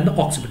lobe and the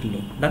occipital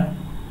lobe. Done.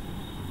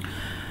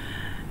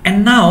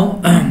 And now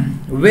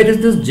where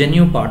is this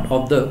genu part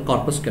of the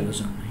corpus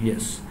callosum?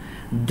 Yes,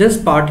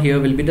 this part here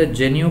will be the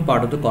genu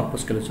part of the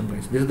corpus callosum,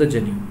 guys. This is the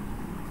genu.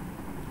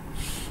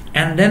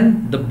 And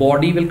then the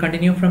body will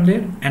continue from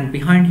there, and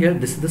behind here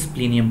this is the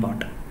splenium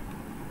part.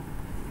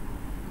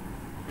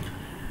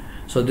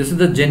 So this is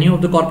the genu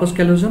of the corpus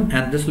callosum,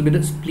 and this will be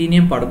the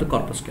splenium part of the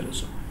corpus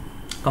callosum.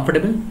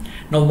 Comfortable?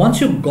 Now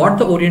once you got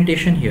the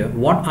orientation here,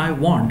 what I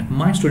want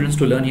my students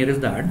to learn here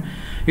is that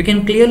you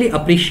can clearly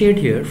appreciate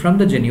here from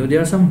the genu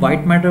there are some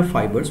white matter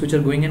fibers which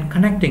are going and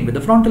connecting with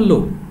the frontal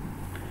lobe.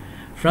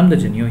 From the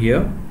genu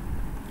here,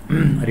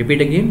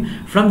 repeat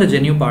again, from the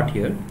genu part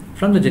here,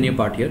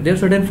 there are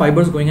certain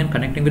fibers going and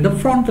connecting with the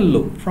frontal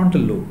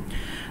lobe.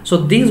 So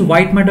these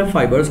white matter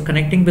fibers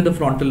connecting with the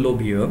frontal lobe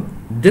here,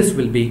 this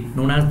will be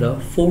known as the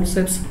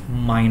forceps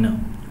minor.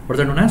 What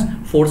is that known as?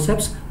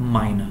 Forceps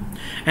minor.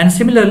 And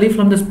similarly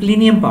from the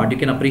splenium part, you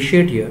can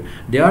appreciate here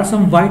there are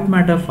some white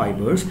matter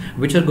fibers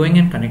which are going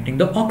and connecting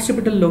the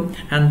occipital lobe,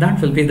 and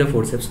that will be the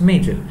forceps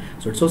major.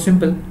 So it's so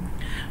simple.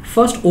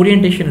 First,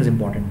 orientation is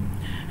important.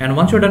 And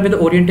once you're done with the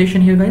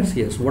orientation here, guys,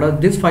 yes, what are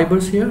these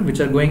fibers here which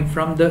are going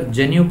from the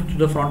genu to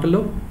the frontal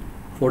lobe?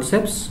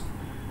 Forceps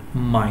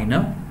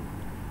minor.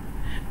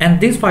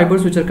 And these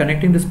fibers which are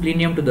connecting the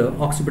splenium to the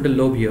occipital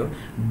lobe here,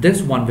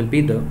 this one will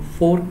be the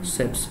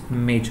forceps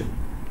major.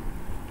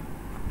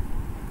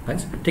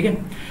 Guys, take it.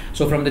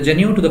 So from the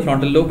genu to the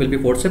frontal lobe will be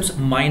forceps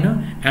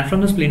minor, and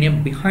from the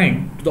splenium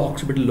behind to the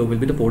occipital lobe will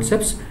be the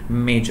forceps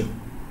major.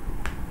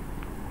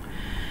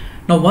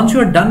 Now once you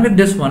are done with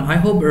this one, I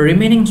hope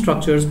remaining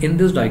structures in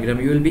this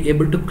diagram you will be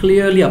able to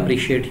clearly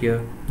appreciate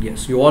here.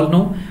 Yes, you all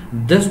know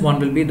this one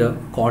will be the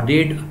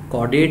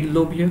caudate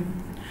lobe here,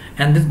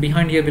 and this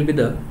behind here will be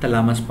the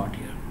thalamus part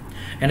here.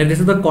 And if this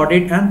is the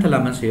caudate and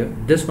thalamus here,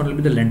 this one will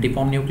be the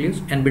lentiform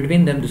nucleus, and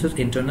between them this is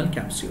internal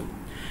capsule.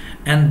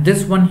 And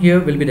this one here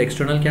will be the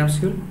external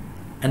capsule,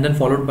 and then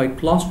followed by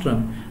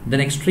claustrum, then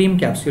extreme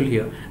capsule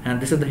here,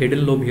 and this is the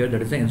hidden lobe here,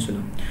 that is the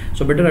insula.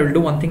 So better I will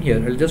do one thing here,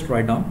 I will just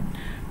write down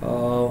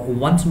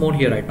once more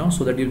here right now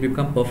so that you'll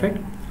become perfect.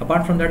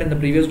 Apart from that, in the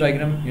previous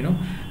diagram, you know,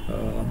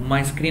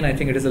 my screen, I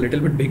think it is a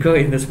little bit bigger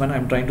in this one.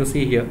 I'm trying to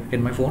see here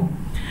in my phone.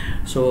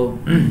 So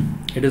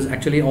it is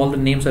actually all the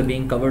names are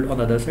being covered on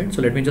the other side.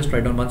 So let me just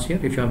write down once here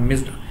if you have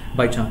missed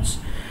by chance.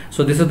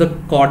 So this is the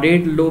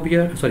caudate lobe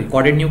here, sorry,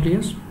 caudate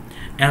nucleus,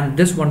 and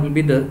this one will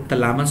be the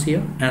thalamus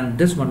here, and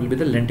this one will be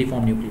the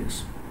lentiform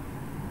nucleus.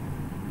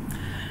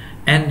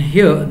 And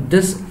here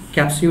this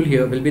capsule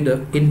here will be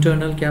the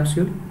internal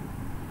capsule.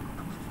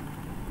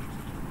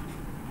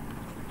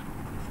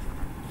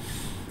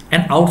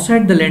 And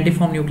outside the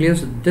lentiform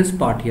nucleus, this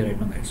part here right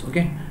now, guys,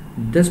 okay,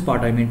 this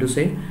part I mean to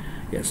say,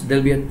 yes, there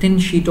will be a thin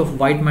sheet of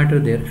white matter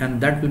there,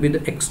 and that will be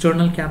the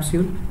external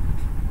capsule.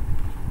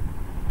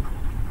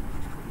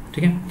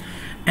 Okay.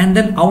 And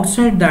then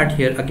outside that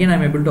here, again I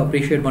am able to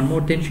appreciate one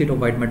more thin sheet of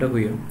white matter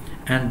here,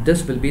 and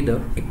this will be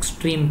the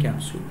extreme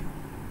capsule.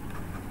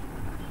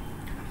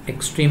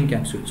 Extreme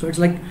capsule. So it's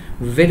like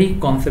very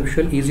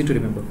conceptual, easy to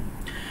remember.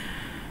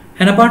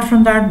 And apart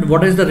from that,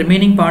 what is the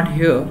remaining part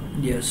here?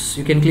 Yes,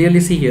 you can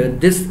clearly see here,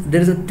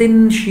 there is a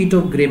thin sheet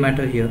of gray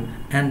matter here,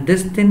 and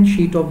this thin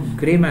sheet of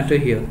gray matter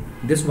here,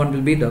 this one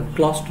will be the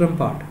claustrum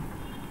part.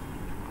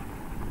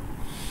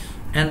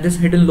 And this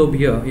hidden lobe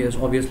here, yes,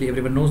 obviously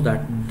everyone knows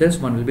that this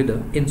one will be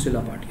the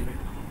insula part here.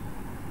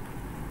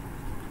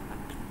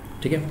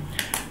 Okay.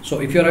 So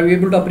if you are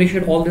able to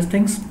appreciate all these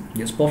things,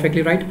 yes,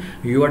 perfectly right,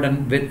 you are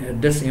done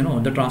with this, you know,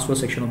 the transverse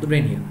section of the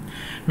brain here.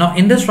 Now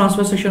in this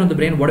transverse section of the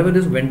brain, whatever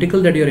this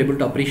ventricle that you are able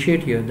to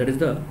appreciate here, that is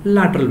the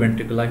lateral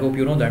ventricle. I hope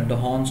you know that, the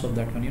horns of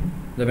that one, you know,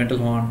 the ventral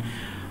horn,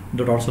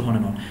 the dorsal horn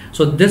and all.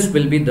 So this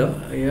will be the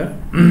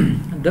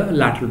the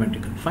lateral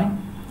ventricle.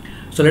 Fine.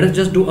 So let us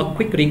just do a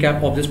quick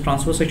recap of this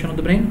transverse section of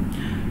the brain.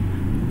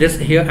 This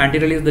here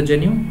anteriorly is the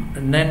genu,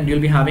 and then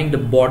you'll be having the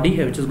body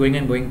here which is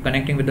going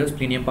connecting with the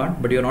splenium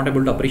part, but you're not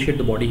able to appreciate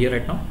the body here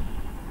right now.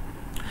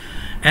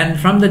 And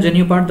from the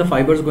genu part, the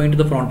fibers going to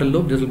the frontal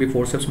lobe, this will be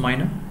forceps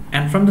minor,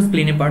 and from the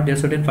splenium part there are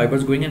certain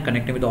fibers going and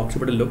connecting with the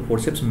occipital lobe,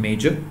 forceps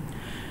major.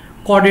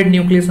 Caudate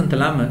nucleus and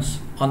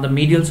thalamus on the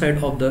medial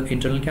side of the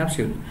internal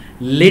capsule.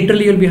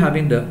 Laterally you'll be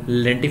having the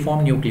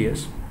lentiform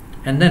nucleus,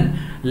 and then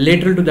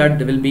lateral to that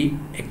there will be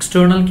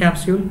external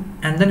capsule,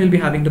 and then we'll be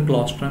having the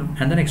claustrum,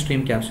 and then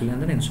extreme capsule,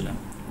 and then insula.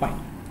 Fine.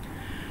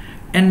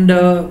 And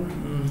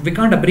we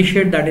can't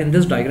appreciate that in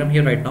this diagram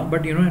here right now,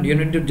 but you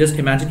need to just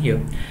imagine here,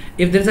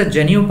 if there is a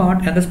genu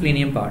part and the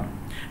splenium part,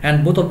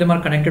 and both of them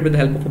are connected with the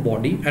help of a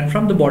body, and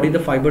from the body the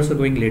fibers are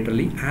going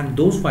laterally, and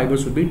those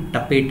fibers will be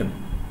tapetum.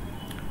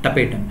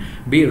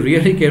 Be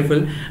really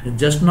careful.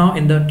 Just now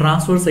in the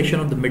transverse section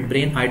of the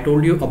midbrain, I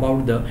told you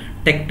about the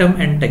tectum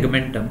and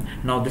tegumentum.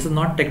 Now this is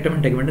not tectum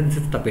and tegumentum, this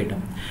is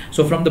tapetum.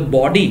 So from the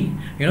body,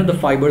 the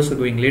fibers are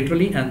going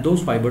laterally, and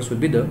those fibers will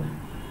be the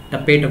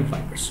tapetum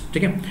fibers.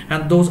 Okay,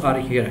 and those are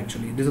here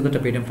actually. These are the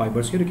tapetum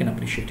fibers here. You can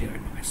appreciate here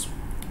right now, guys.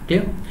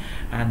 Clear?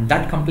 And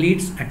that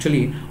completes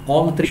actually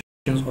all the three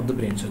sections of the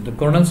brain. So the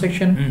coronal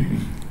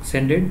section,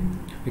 send it.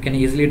 You can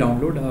easily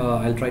download.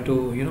 I'll try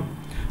to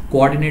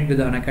coordinate with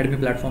the Unacademy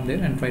platform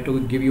there and try to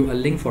give you a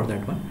link for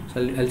that one.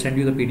 So I'll send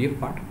you the PDF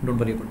part. Don't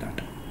worry about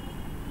that.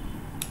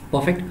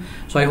 Perfect.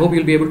 So I hope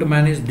you'll be able to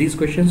manage these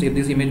questions. If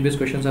these image based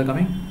questions are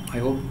coming, I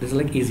hope this is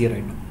like easier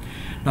right now.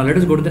 Now let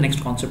us go to the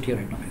next concept here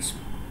right now, guys.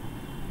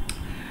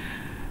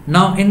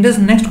 Now in this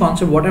next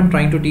concept, what I'm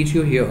trying to teach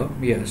you here,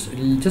 yes,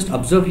 just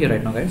observe here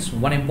right now, guys,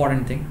 one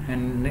important thing,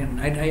 and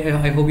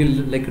I hope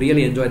you'll like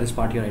really enjoy this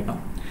part here right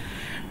now.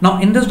 Now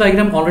in this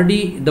diagram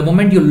already, the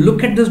moment you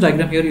look at this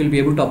diagram here, you'll be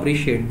able to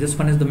appreciate this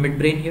one is the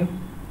midbrain here.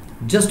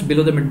 Just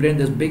below the midbrain,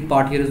 this big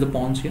part here is the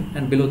pons here,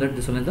 and below that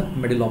this one is the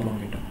medulla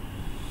oblongata.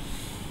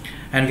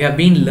 And we have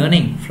been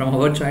learning from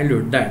our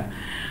childhood that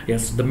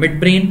yes, the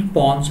midbrain,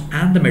 pons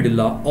and the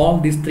medulla, all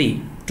these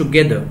three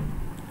together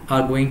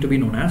are going to be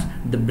known as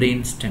the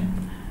brain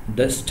stem,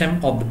 the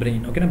stem of the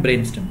brain. Okay,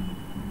 brain stem,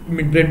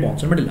 midbrain,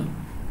 pons and medulla.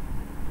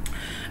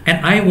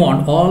 And I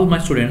want all my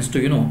students to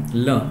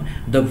learn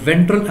the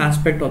ventral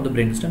aspect of the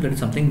brainstem. That is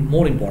something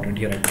more important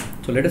here right now.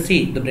 So let us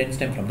see the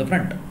brainstem from the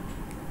front.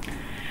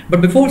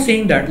 But before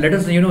saying that, let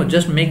us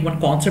just make one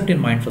concept in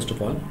mind first of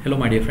all. Hello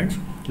my dear friends,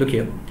 look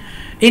here.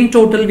 In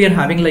total we are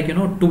having like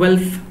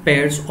 12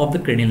 pairs of the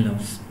cranial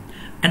nerves,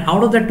 and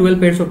out of that 12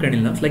 pairs of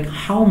cranial nerves, like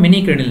how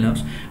many cranial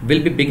nerves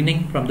will be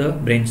beginning from the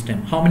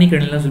brainstem? How many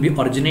cranial nerves will be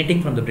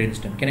originating from the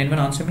brainstem? Can anyone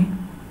answer me?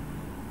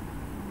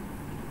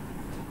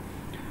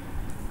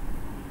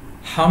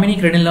 How many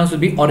cranial nerves will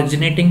be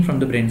originating from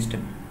the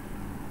brainstem?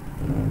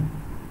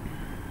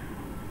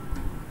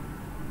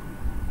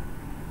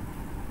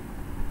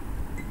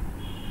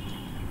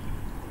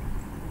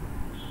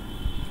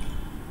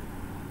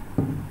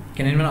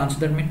 Can anyone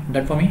answer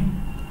that for me?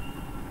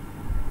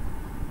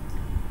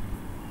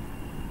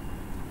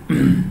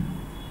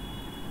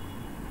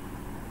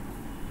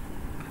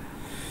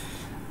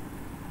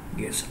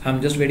 Yes,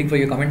 I'm just waiting for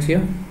your comments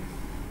here.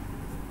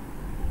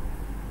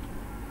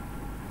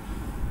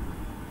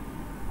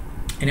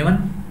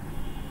 Anyone?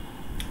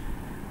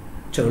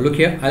 So look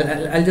here,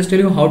 I'll just tell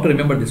you how to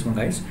remember this one,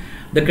 guys.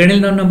 The cranial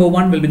nerve number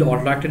 1 will be the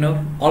olfactory nerve.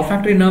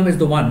 Olfactory nerve is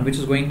the one which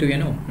is going to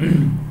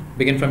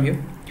begin from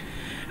here.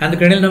 And the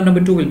cranial nerve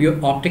number 2 will be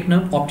your optic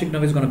nerve. Optic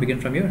nerve is going to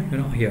begin from here,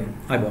 here,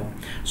 eyeball.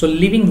 So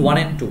leaving 1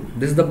 and 2,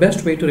 this is the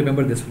best way to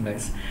remember this one,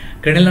 guys.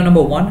 Cranial nerve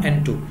number 1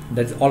 and 2,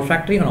 that's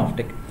olfactory and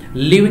optic.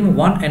 Leaving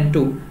 1 and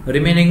 2,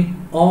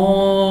 remaining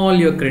all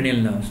your cranial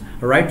nerves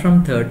right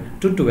from 3rd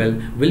to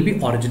 12 will be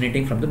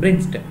originating from the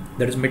brainstem,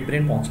 that is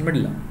midbrain, pons and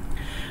medulla.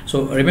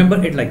 So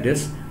remember it like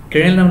this: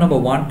 cranial nerve number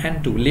 1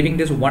 and 2, leaving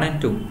this 1 and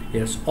 2,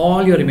 yes,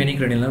 all your remaining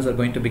cranial nerves are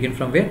going to begin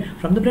from where?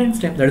 From the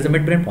brainstem, that is the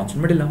midbrain, pons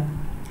and medulla.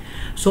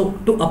 So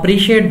to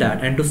appreciate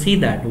that and to see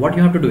that, what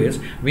you have to do is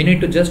we need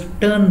to just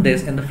turn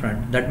this in the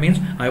front. That means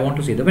I want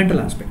to see the ventral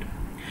aspect.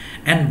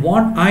 And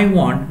what I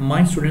want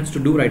my students to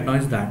do right now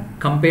is that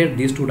compare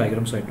these two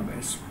diagrams right now,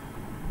 guys.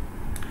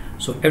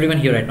 So everyone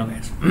here right now,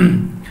 guys.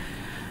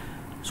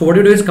 So what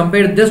you do is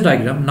compare this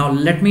diagram. Now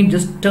let me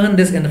just turn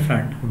this in the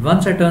front.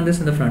 Once I turn this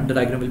in the front, the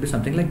diagram will be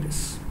something like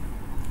this.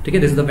 Okay,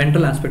 this is the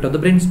ventral aspect of the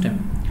brainstem.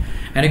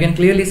 And you can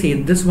clearly see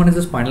this one is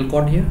the spinal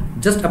cord here.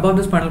 Just above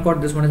the spinal cord,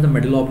 this one is the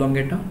medulla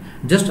oblongata.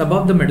 Just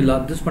above the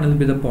medulla, this one will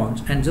be the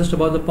pons. And just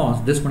above the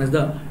pons, this one is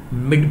the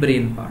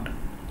midbrain part.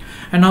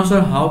 And now, sir,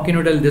 how can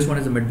you tell this one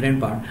is the midbrain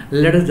part?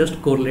 Let us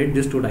just correlate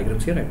these two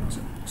diagrams here right now,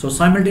 sir. So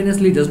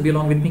simultaneously, just be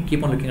along with me,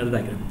 keep on looking at the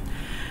diagram.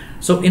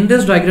 So in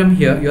this diagram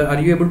here, are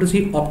you able to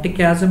see optic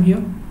chiasm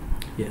here?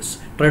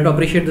 Yes. Try to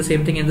appreciate the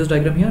same thing in this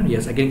diagram here.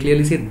 Yes, I can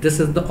clearly see this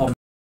is the optic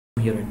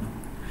here right now.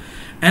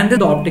 And then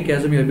the optic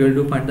chiasm, you will be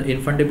able to find the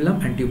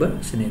infundibulum and tuber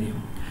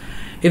cinereum.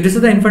 If this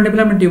is the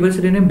infundibulum and tuber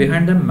cinereum,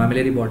 behind the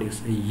mammillary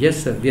bodies.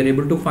 Yes, sir, we are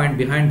able to find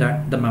behind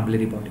that the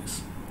mammillary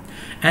bodies.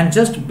 And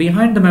just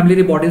behind the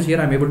mammillary bodies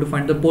here, I am able to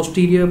find the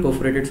posterior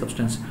perforated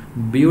substance.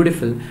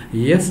 Beautiful.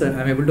 Yes, sir,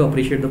 I am able to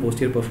appreciate the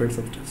posterior perforated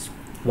substance.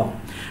 Wow.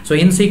 So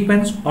in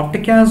sequence,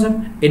 optic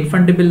chiasm,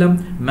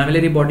 infundibulum,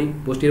 mammillary body,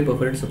 posterior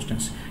perforated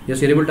substance.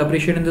 Yes, you are able to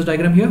appreciate in this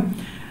diagram here.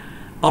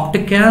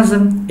 Optic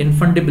chiasm,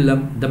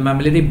 infundibulum, the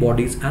mammillary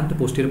bodies and the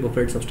posterior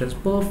perforated substance.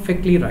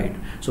 Perfectly right.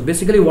 So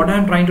basically what I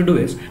am trying to do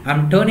is I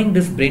am turning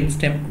this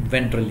brainstem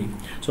ventrally.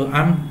 So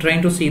I am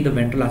trying to see the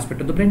ventral aspect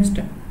of the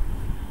brainstem.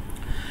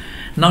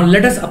 Now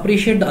let us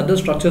appreciate the other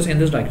structures in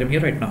this diagram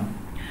here right now.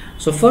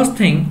 So first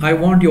thing I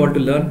want you all to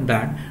learn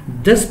that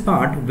this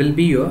part will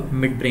be your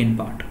midbrain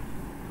part,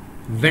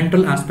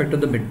 ventral aspect of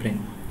the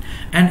midbrain.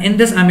 And in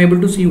this I'm able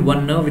to see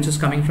one nerve which is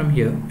coming from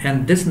here,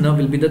 and this nerve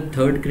will be the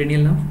third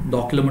cranial nerve, the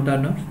oculomotor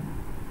nerve,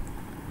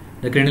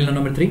 the cranial nerve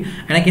number 3.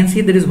 And I can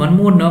see there is one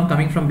more nerve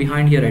coming from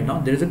behind here right now.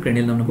 There is a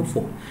cranial nerve number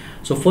 4.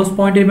 So first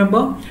point,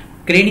 remember,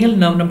 cranial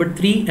nerve number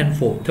 3 and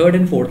 4, third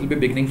and fourth will be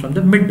beginning from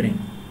the midbrain.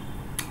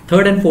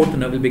 Third and fourth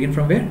nerve will begin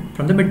from where?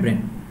 From the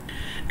midbrain.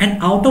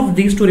 And out of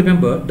these two,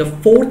 remember, the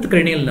fourth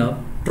cranial nerve,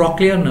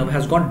 trochlear nerve,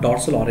 has got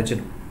dorsal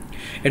origin.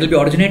 It will be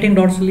originating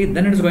dorsally,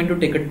 then it is going to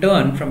take a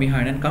turn from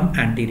behind and come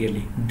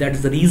anteriorly. That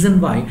is the reason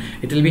why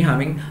it will be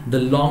having the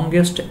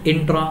longest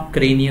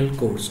intracranial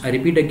course. I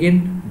repeat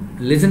again,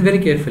 listen very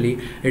carefully.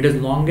 It is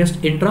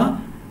longest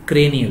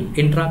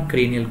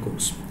intracranial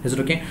course. Is it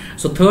okay?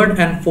 So third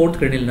and fourth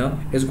cranial nerve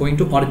is going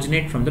to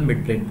originate from the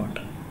midbrain part.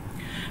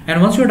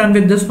 And once you are done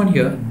with this one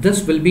here,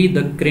 this will be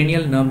the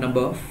cranial nerve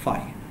number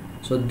 5.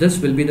 So this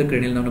will be the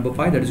cranial nerve number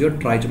 5. That is your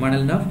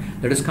trigeminal nerve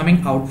that is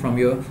coming out from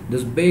your,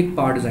 this big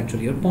part is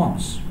actually your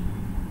pons.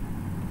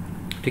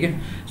 Okay?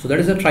 So that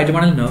is the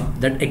trigeminal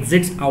nerve that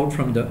exits out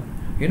from the,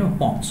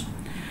 pons.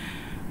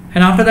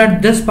 And after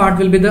that, this part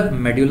will be the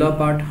medulla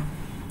part.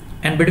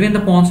 And between the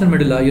pons and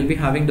medulla, you'll be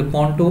having the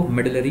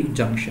pontomedullary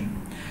junction.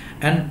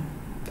 And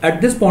at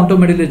this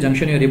pontomedullary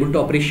junction, you're able to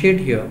appreciate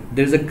here,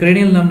 there is a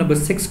cranial nerve number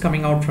 6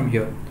 coming out from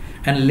here.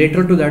 And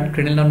later to that,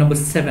 cranial nerve number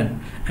 7,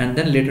 and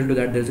then later to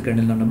that, there is a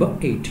cranial nerve number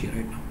 8 here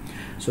right now.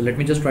 So let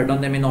me just write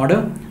down them in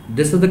order.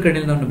 This is the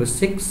cranial nerve number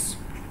 6,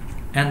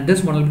 and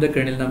this one will be the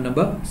cranial nerve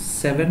number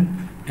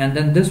 7, and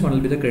then this one will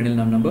be the cranial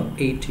nerve number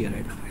 8 here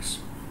right now, guys.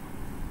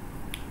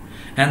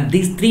 And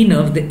these three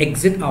nerves, they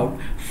exit out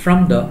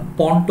from the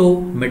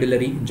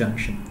pontomedullary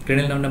junction.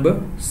 Cranial nerve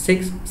number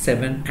 6,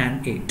 7,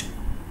 and 8.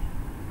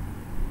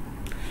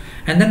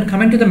 And then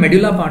coming to the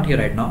medulla part here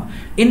right now.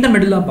 In the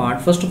medulla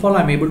part, first of all,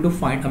 I'm able to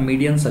find a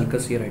median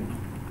sulcus here right now.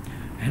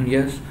 And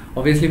yes,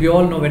 obviously we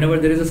all know whenever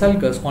there is a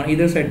sulcus, on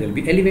either side there will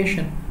be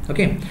elevation.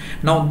 Okay.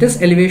 Now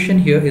this elevation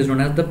here is known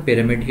as the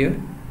pyramid here.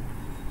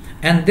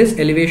 And this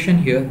elevation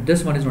here,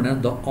 this one is known as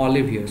the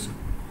olive here.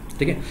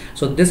 Okay.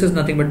 So this is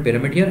nothing but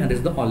pyramid here, and this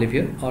is the olive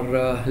here. Or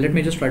let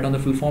me just write down the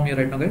full form here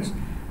right now, guys.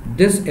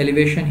 This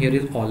elevation here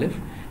is olive,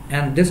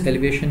 and this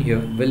elevation here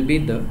will be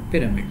the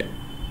pyramid.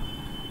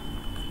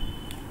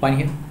 Fine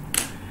here.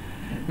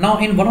 Now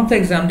in one of the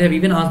exams they have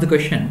even asked the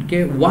question,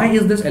 okay, why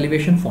is this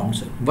elevation formed,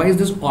 sir? Why is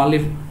this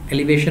olive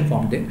elevation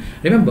formed there?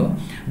 Remember,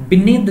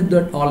 beneath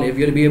that olive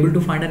you will be able to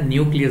find a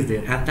nucleus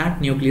there, and that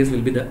nucleus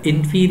will be the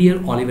inferior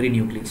olivary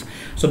nucleus.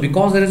 So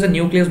because there is a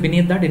nucleus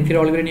beneath that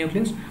inferior olivary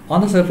nucleus,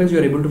 on the surface you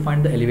are able to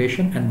find the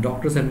elevation, and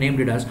doctors have named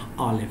it as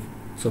olive.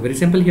 So very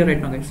simple here right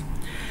now, guys.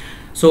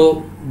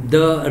 So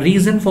the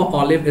reason for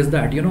olive is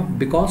that,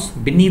 because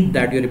beneath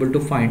that you are able to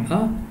find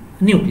a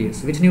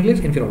nucleus. Which nucleus?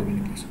 Inferior olivary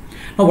nucleus.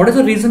 Now what is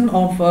the reason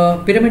of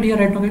pyramid here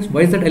right now, guys?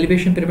 Why is that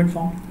elevation pyramid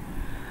formed?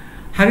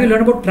 Have you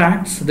learned about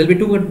tracts? There will be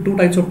two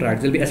types of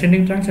tracts. There will be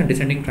ascending tracts and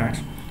descending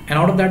tracts. And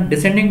out of that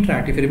descending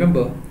tract, if you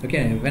remember,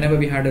 okay, whenever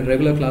we had a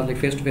regular class like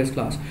face-to-face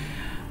class,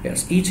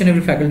 yes, each and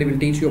every faculty will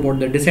teach you about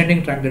the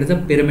descending tract. That is a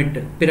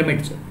pyramidal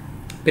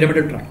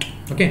tract.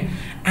 Okay,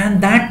 and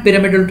that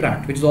pyramidal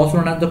tract, which is also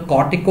known as the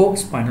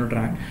cortico-spinal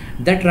tract,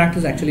 that tract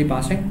is actually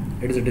passing.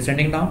 It is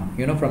descending down,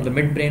 from the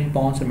midbrain,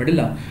 pons, and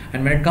medulla.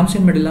 And when it comes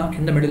in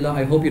the medulla,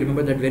 I hope you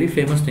remember that very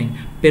famous thing,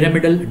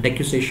 pyramidal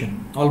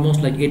decussation.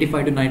 Almost like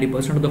 85 to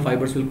 90% of the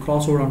fibers will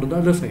cross over onto the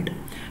other side.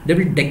 They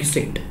will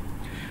decussate.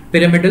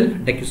 Pyramidal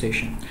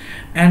decussation.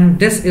 And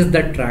this is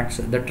that tract,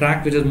 the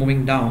tract which is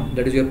moving down.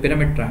 That is your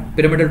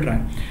pyramidal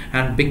tract.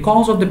 And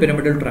because of the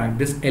pyramidal tract,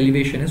 this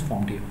elevation is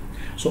formed here.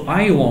 So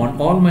I want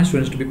all my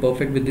students to be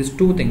perfect with these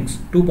 2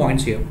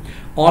 points here.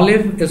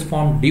 Olive is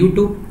formed due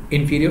to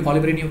inferior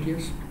olivary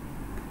nucleus,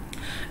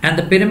 and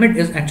the pyramid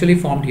is actually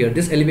formed here.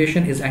 This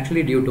elevation is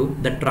actually due to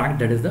the tract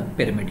that is the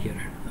pyramid here,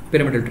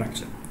 pyramidal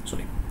tract.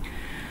 Sorry.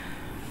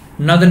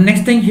 Now the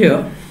next thing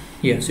here,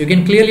 yes, you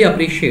can clearly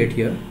appreciate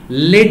here,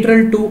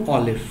 lateral to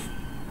olive.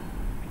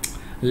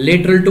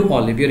 Lateral to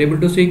olive, you are able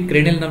to see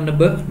cranial nerve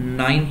number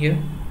 9 here,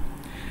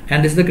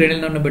 and this is the cranial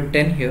nerve number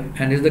 10 here,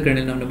 and this is the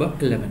cranial nerve number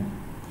 11.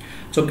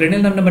 So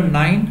cranial nerve number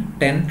 9,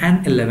 10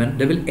 and 11,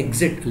 they will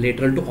exit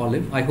lateral to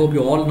olive. I hope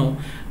you all know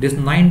this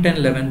 9, 10,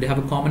 11, they have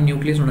a common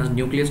nucleus known as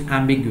nucleus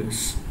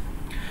ambiguous.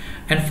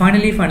 And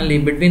finally,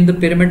 between the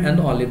pyramid and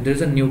the olive, there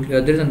is a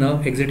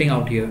nerve exiting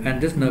out here,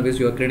 and this nerve is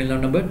your cranial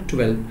nerve number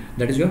 12,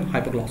 that is your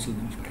hypoglossal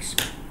nerve, guys.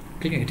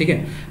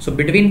 Okay. So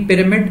between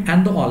pyramid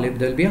and the olive,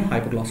 there will be a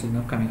hypoglossal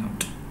nerve coming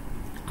out.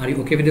 Are you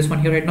okay with this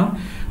one here right now?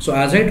 So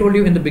as I told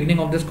you in the beginning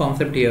of this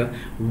concept here,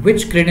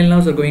 which cranial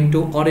nerves are going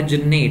to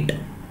originate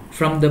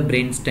from the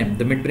brain stem,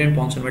 the midbrain,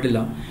 pons and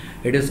medulla?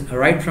 It is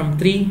right from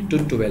 3 to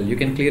 12. You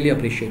can clearly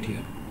appreciate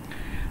here.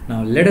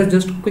 Now let us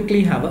just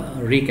quickly have a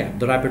recap,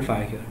 the rapid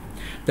fire here.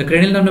 The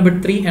cranial nerve number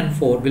 3 and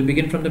 4 will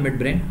begin from the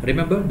midbrain.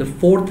 Remember, the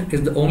fourth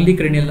is the only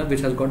cranial nerve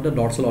which has got the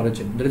dorsal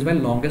origin. That is why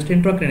longest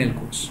intracranial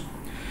course.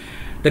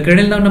 The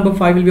cranial nerve number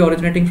 5 will be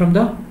originating from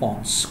the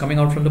pons, coming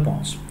out from the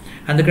pons.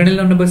 And the cranial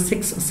nerve number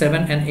 6,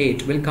 7 and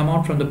 8 will come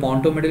out from the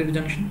pontomedullary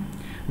junction.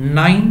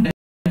 9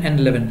 and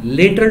 11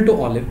 lateral to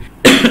olive.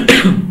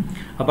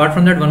 Apart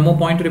from that, one more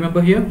point to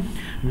remember here: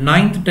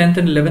 9th, 10th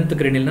and 11th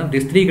cranial nerve,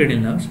 these three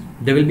cranial nerves,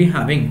 they will be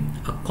having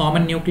a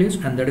common nucleus,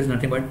 and that is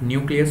nothing but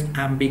nucleus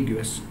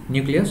ambiguous.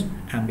 Nucleus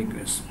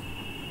ambiguous.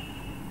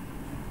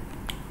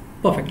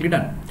 Perfectly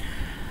done.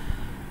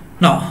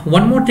 Now,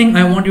 one more thing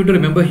I want you to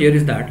remember here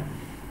is that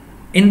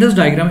in this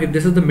diagram, if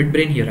this is the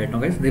midbrain here right now,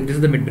 guys, if this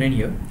is the midbrain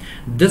here,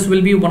 this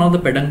will be one of the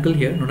peduncle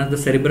here, known as the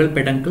cerebral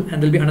peduncle, and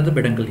there will be another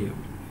peduncle here.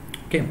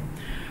 Okay.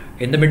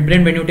 In the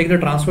midbrain, when you take the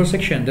transverse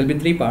section, there will be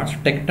three parts: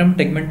 tectum,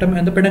 tegmentum,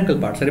 and the peduncle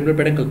part, cerebral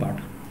peduncle part.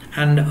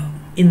 And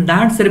in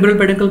that cerebral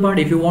peduncle part,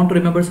 if you want to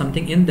remember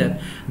something in there,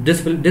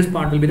 this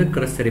part will be the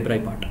crus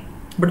cerebri part.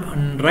 But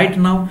right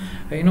now,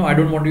 I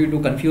don't want you to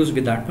confuse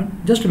with that one.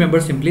 Just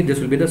remember simply, this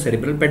will be the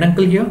cerebral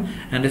peduncle here,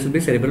 and this will be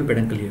cerebral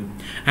peduncle here.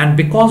 And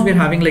because we are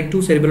having like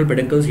two cerebral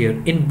peduncles here,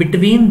 in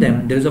between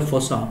them there is a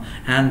fossa,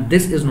 and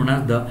this is known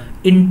as the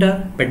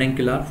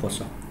interpeduncular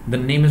fossa. The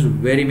name is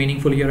very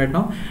meaningful here right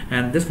now,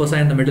 and this fossa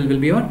in the middle will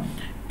be your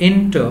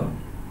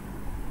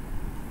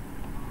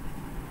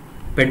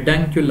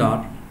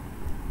interpeduncular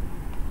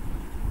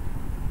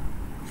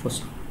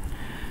fossa.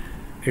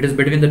 It is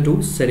between the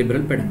two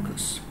cerebral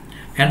peduncles.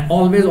 And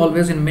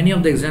always in many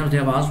of the exams they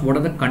have asked what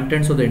are the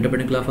contents of the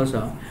interpeduncular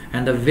fossa,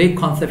 and the way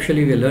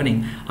conceptually we are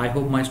learning, I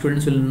hope my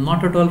students will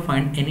not at all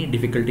find any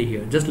difficulty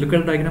here. Just look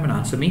at the diagram and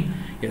answer me.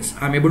 Yes,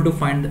 I am able to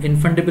find the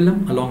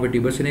infundibulum along with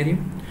tuberous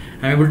cinereum.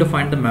 I am able to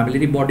find the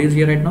mammillary bodies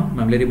here right now,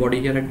 mammillary body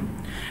here right now,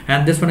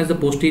 and this one is the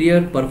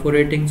posterior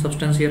perforating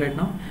substance here right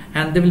now,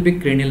 and there will be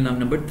cranial nerve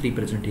number 3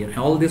 present here.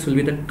 All this will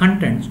be the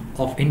contents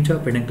of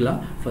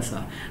interpeduncular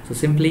fossa. So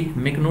simply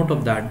make note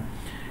of that.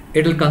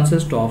 It will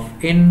consist of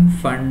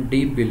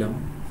infundibulum,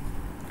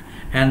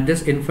 and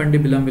this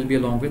infundibulum will be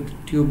along with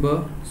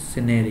tuber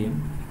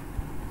cinereum,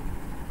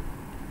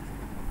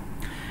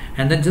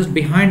 and then just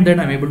behind that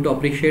I am able to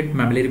appreciate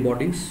mammillary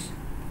bodies.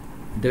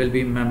 There will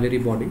be mammillary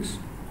bodies,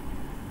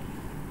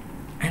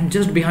 and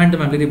just behind the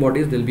mammillary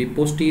bodies there will be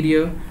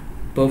posterior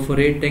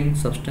perforating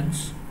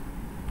substance,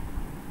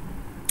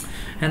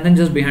 and then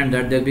just behind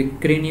that there will be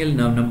cranial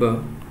nerve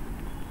number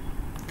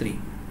 3,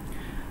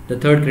 the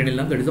third cranial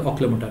nerve, that is the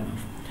oculomotor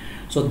nerve.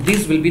 So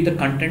these will be the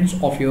contents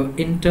of your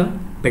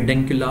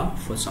interpeduncular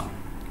fossa.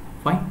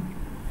 Fine.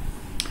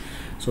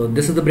 So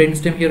this is the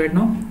brainstem here right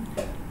now,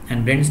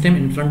 and brainstem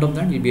in front of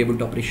that you'll be able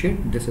to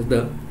appreciate this is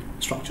the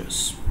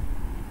structures.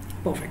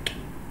 Perfect.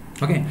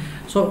 Okay.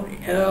 So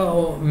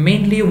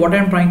mainly what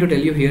I'm trying to tell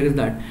you here is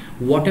that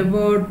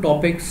whatever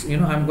topics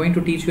I'm going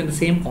to teach you in the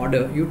same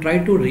order, you try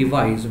to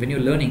revise. When you're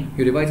learning,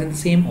 you revise in the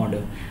same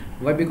order.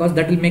 Why? Because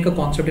that will make a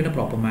concept in a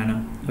proper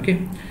manner.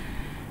 Okay.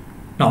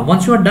 Now,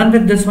 once you are done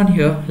with this one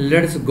here,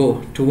 let us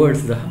go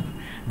towards the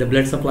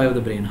blood supply of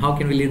the brain. How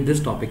can we leave this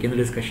topic in the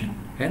discussion?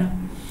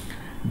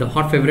 The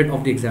hot favorite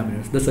of the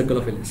examiners, the circle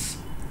of Willis.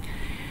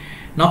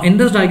 Now, in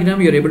this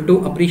diagram, you are able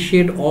to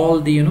appreciate all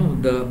the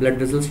the blood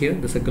vessels here,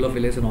 the circle of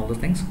Willis and all those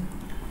things.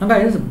 Now,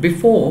 guys,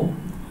 before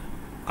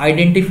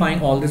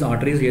identifying all these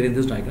arteries here in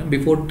this diagram,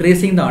 before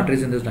tracing the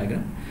arteries in this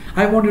diagram,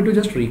 I want you to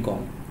just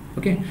recall.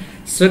 Okay,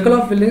 circle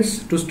of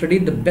Willis, to study,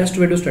 the best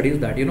way to study is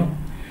that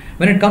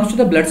when it comes to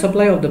the blood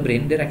supply of the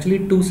brain, there are actually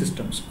two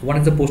systems. One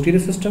is the posterior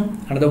system,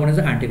 another one is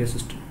the anterior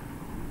system.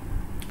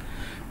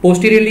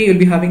 Posteriorly, you will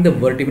be having the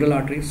vertebral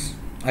arteries.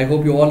 I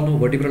hope you all know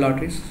vertebral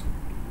arteries.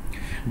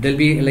 There will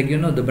be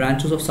the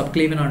branches of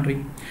subclavian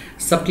artery.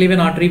 Subclavian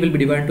artery will be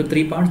divided into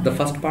three parts: the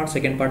first part,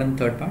 second part, and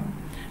the third part.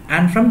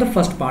 And from the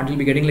first part, you'll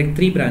be getting like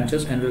three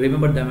branches, and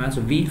remember them as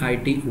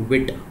VIT,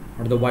 WIT,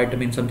 or the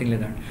vitamin, something like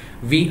that.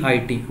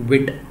 VIT,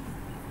 WIT.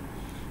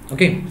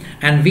 Okay,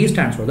 and V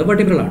stands for the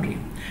vertebral artery.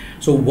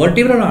 So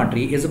vertebral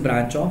artery is a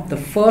branch of the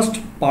first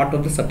part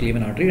of the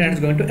subclavian artery, and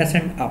it's going to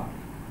ascend up.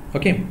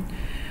 Okay,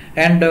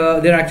 and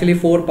there are actually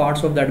four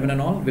parts of that one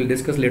and all. We'll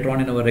discuss later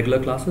on in our regular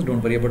classes.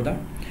 Don't worry about that.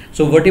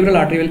 So vertebral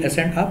artery will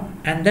ascend up,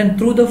 and then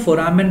through the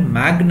foramen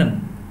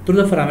magnum,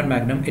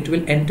 it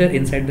will enter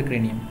inside the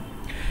cranium,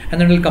 and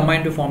then it will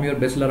combine to form your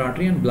basilar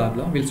artery and blah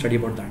blah. We'll study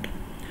about that.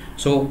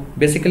 So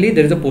basically,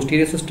 there is a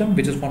posterior system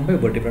which is formed by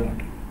vertebral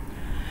artery.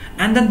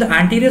 And then the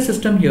anterior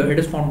system here, it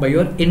is formed by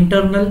your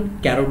internal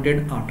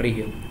carotid artery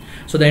here.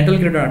 So the internal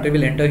carotid artery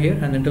will enter here,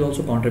 and it will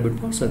also contribute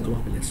to a circle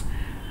of Willis.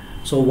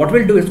 So what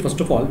we'll do is,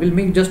 first of all, we'll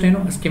make just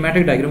a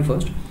schematic diagram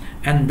first,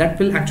 and that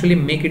will actually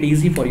make it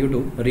easy for you to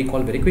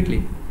recall very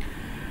quickly.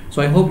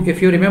 So I hope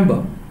if you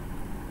remember,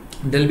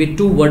 there will be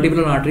two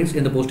vertebral arteries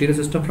in the posterior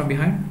system from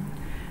behind,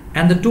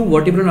 and the two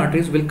vertebral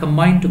arteries will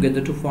combine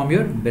together to form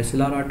your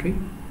basilar artery.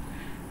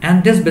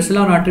 And this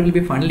basilar artery will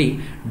be finally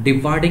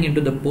dividing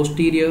into the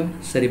posterior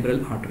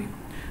cerebral artery.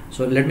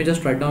 So let me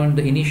just write down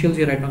the initials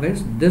here right now,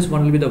 guys. This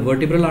one will be the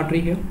vertebral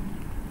artery here,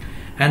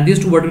 and these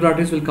two vertebral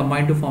arteries will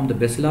combine to form the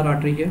basilar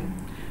artery here,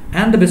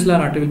 and the basilar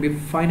artery will be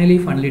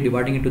finally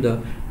dividing into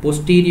the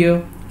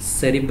posterior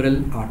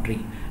cerebral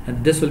artery,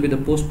 and this will be the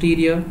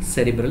posterior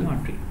cerebral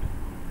artery.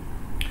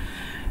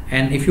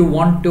 And if you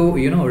want to,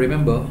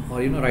 remember,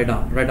 or write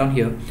down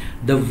here,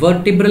 the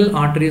vertebral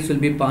arteries will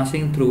be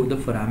passing through the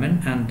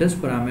foramen, and this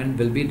foramen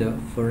will be the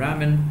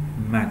foramen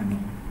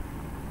magnum.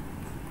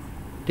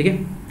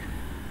 Okay.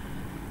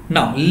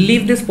 Now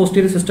leave this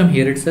posterior system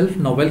here itself.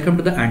 Now welcome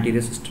to the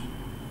anterior system.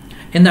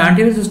 In the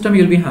anterior system,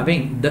 you'll be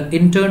having the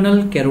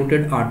internal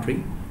carotid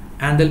artery,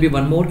 and there'll be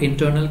one more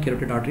internal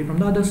carotid artery from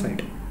the other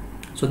side.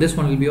 So this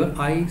one will be your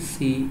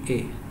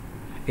ICA,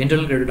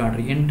 internal carotid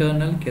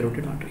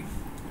artery.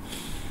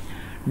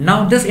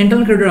 Now this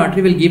internal carotid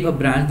artery will give a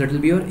branch that will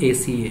be your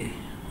ACA.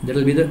 That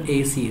will be the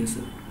ACA,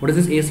 sir. What is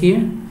this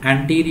ACA?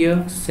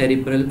 Anterior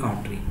cerebral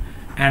artery.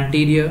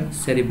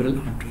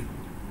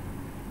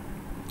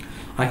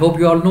 I hope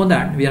you all know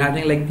that we are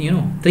having, like,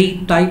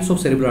 3 types of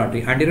cerebral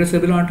artery: anterior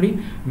cerebral artery,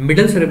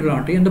 middle cerebral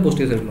artery, and the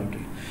posterior cerebral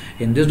artery.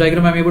 In this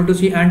diagram, I am able to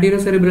see anterior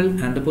cerebral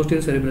and the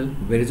posterior cerebral.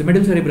 Where is the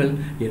middle cerebral?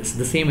 Yes,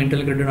 the same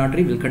internal carotid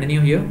artery will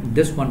continue here.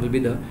 This one will be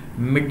the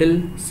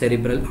middle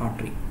cerebral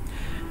artery,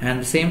 and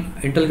the same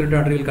internal carotid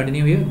artery will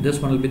continue here. This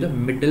one will be the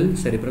middle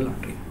cerebral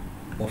artery.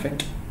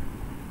 Perfect.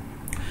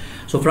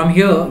 So from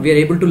here, we are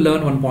able to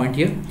learn one point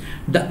here.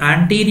 The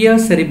anterior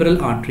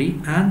cerebral artery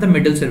and the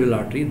middle cerebral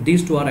artery,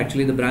 these two are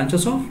actually the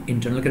branches of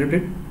internal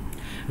carotid,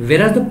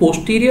 whereas the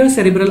posterior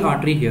cerebral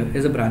artery here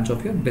is a branch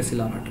of your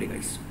basilar artery,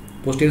 guys.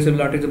 Posterior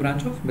cerebral artery is a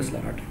branch of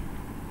basilar artery.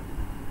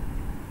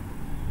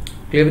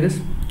 Clear with this?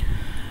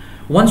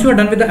 Once you are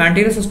done with the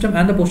anterior system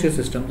and the posterior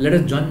system, let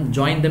us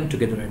join them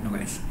together right now,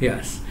 guys.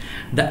 Yes,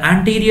 the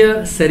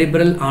anterior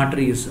cerebral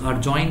arteries are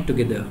joined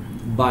together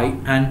by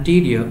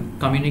anterior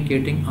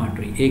communicating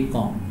artery,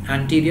 ACOM,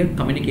 anterior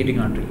communicating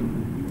artery.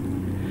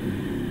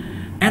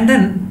 And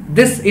then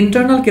this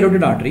internal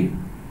carotid artery,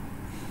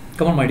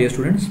 come on my dear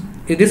students,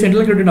 this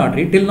internal carotid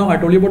artery, till now I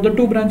told you about the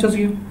 2 branches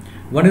here.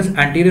 One is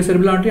anterior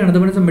cerebral artery, another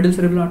one is the middle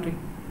cerebral artery.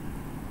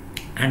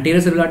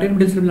 Anterior cerebral artery and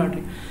middle cerebral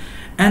artery.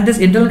 And this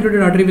internal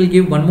carotid artery will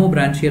give one more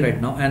branch here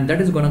right now, and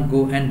that is going to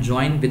go and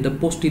join with the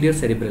posterior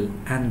cerebral,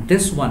 and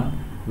this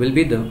one will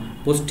be the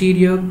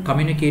posterior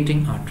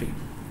communicating artery.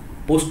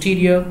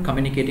 Posterior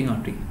communicating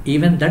artery,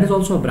 even that is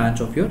also a branch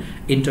of your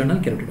internal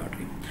carotid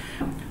artery,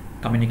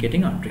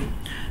 communicating artery.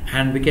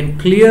 And we can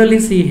clearly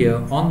see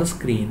here on the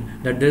screen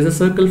that there is a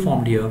circle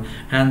formed here,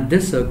 and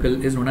this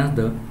circle is known as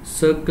the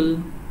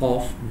circle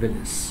of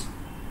Willis.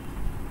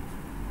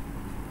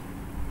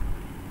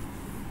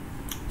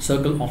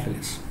 Circle of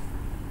Willis.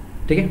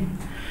 Okay.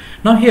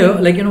 Now here,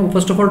 like,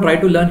 first of all, try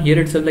to learn here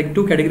itself, like,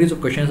 2 categories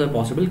of questions are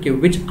possible. Okay,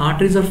 which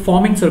arteries are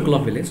forming circle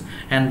of Willis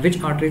and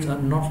which arteries are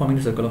not forming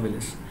the circle of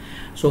Willis.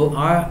 So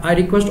I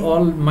request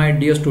all my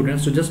dear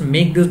students to just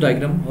make this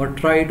diagram or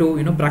try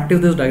to practice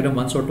this diagram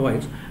once or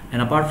twice,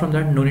 and apart from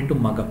that, no need to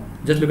mug up.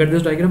 Just look at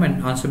this diagram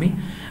and answer me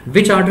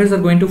which arteries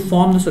are going to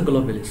form the circle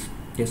of Willis.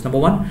 Yes, number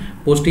 1,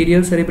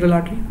 posterior cerebral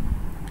artery.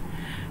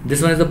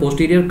 This one is the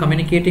posterior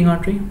communicating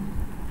artery,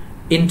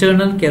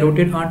 internal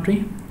carotid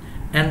artery,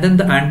 and then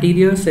the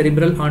anterior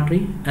cerebral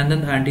artery, and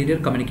then the anterior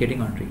communicating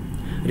artery.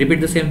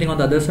 Repeat the same thing on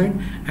the other side: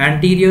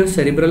 anterior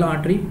cerebral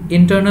artery,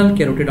 internal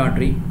carotid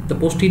artery, the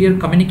posterior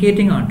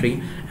communicating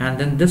artery, and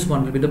then this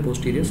one will be the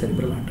posterior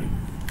cerebral artery.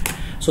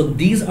 So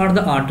these are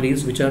the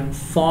arteries which are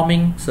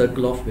forming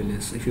circle of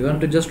Willis. If you want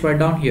to just write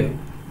down here,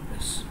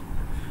 yes,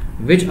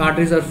 which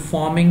arteries are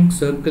forming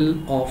circle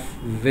of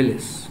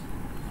Willis.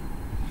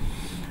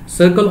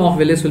 Circle of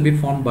Willis will be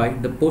formed by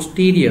the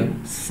posterior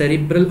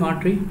cerebral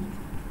artery,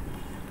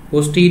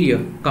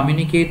 posterior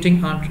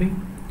communicating artery,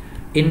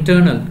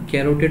 internal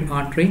carotid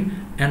artery,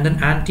 and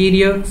then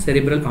anterior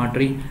cerebral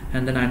artery,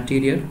 and then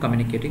anterior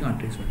communicating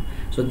arteries.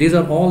 So these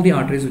are all the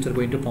arteries which are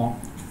going to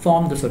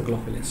form the circle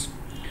of Willis.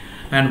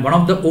 And one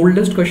of the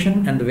oldest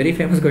question and the very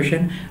famous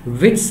question: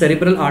 which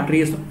cerebral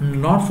artery is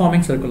not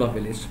forming circle of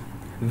Willis?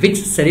 Which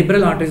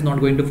cerebral artery is not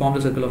going to form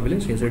the circle of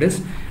Willis? Yes, it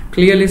is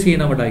clearly seen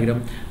in our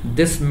diagram.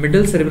 This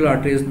middle cerebral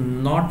artery is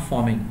not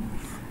forming.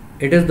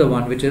 It is the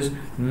one which is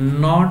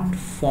not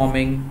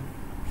forming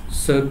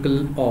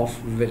circle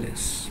of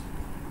Willis.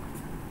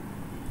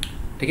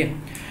 Okay,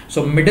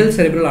 so middle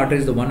cerebral artery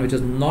is the one which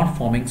is not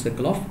forming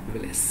circle of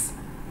Willis.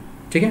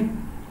 Okay.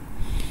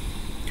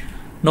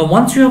 Now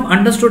once you have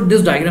understood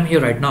this diagram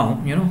here right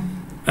now,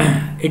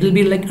 it will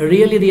be like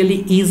really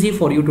easy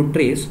for you to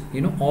trace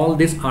all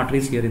these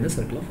arteries here in the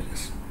circle of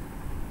Willis.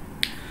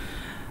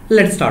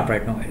 Let's start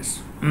right now, guys.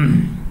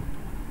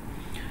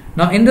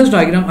 Now in this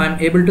diagram, I am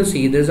able to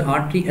see there is an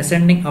artery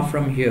ascending up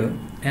from here,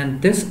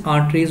 and this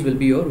arteries will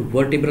be your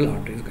vertebral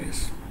arteries,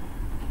 guys.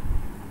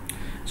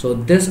 So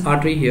this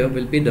artery here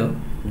will be the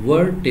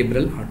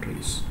vertebral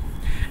arteries,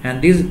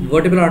 and these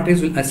vertebral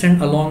arteries will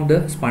ascend along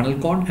the spinal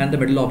cord and the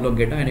middle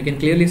oblongata, and you can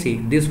clearly see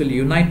this will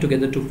unite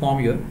together to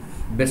form your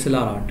basilar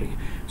artery.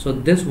 So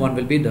this one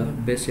will be the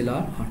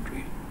basilar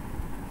artery.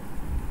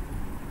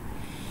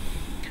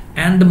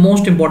 And the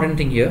most important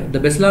thing here,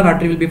 the basilar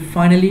artery will be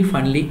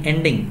finally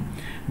ending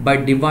by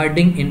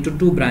dividing into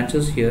 2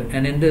 branches here,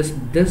 and in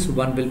this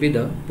one will be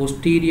the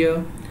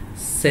posterior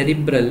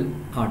cerebral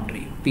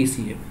artery,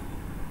 PCA.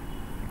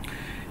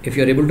 If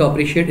you are able to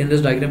appreciate in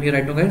this diagram here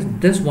right now, guys,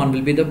 this one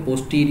will be the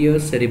posterior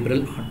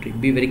cerebral artery.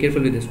 Be very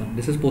careful with this one.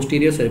 This is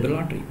posterior cerebral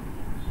artery.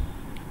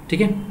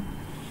 Okay.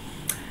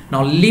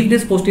 Now leave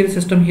this posterior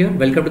system here.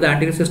 Welcome to the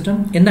anterior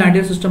system. In the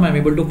anterior system, I am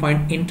able to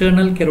find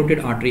internal carotid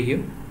artery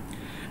here,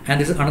 and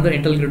this is another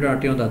internal carotid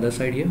artery on the other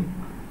side here.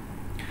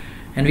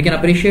 And we can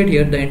appreciate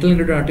here the internal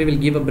carotid artery will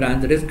give a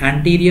branch that is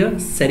anterior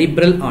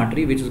cerebral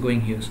artery, which is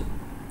going here, so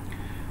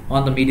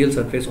on the medial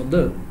surface of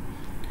the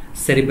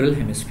cerebral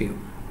hemisphere.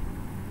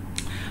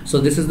 So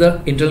this is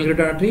the internal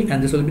carotid artery,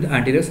 and this will be the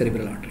anterior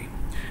cerebral artery.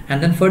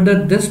 And then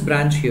further, this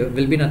branch here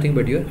will be nothing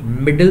but your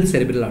middle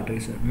cerebral artery,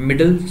 sir.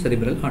 Middle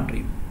cerebral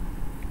artery.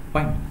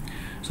 Fine.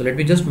 So let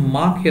me just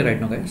mark here right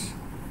now, guys.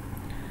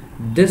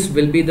 This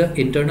will be the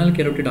internal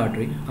carotid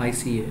artery,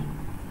 ICA.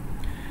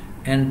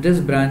 And this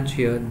branch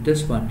here,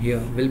 this one here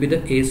will be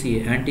the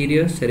ACA,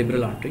 anterior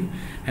cerebral artery.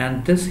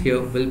 And this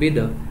here will be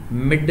the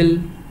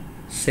middle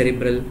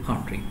cerebral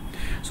artery.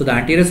 So the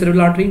anterior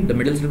cerebral artery, the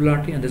middle cerebral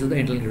artery, and this is the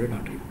internal carotid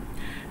artery.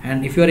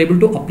 And if you are able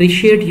to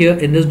appreciate here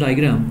in this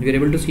diagram, you are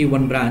able to see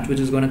one branch which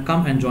is going to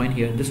come and join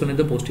here. This one is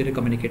the posterior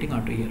communicating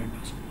artery here.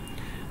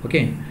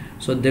 Okay,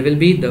 so there will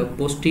be the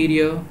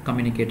posterior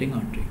communicating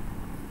artery.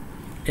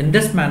 In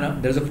this manner,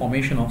 there is a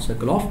formation of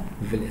circle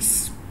of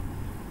Willis.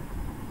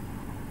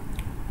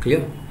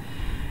 Clear?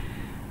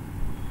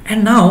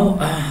 And now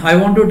I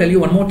want to tell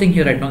you one more thing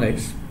here right now,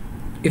 guys.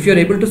 If you are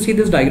able to see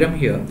this diagram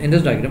here, in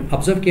this diagram,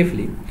 observe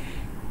carefully.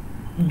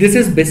 This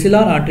is basilar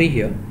artery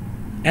here,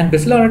 and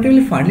basilar artery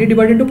will finally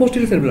divide into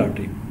posterior cerebral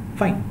artery.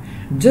 Fine.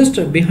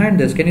 Just behind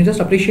this, can you just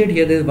appreciate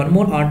here, there is one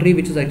more artery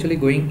which is actually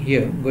going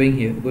here, going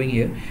here, going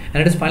here,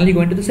 and it is finally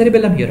going to the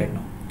cerebellum here right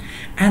now.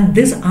 And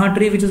this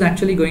artery which is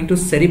actually going to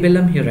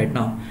cerebellum here right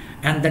now,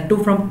 and that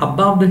too from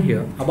above the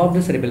here, above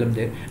the cerebellum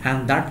there,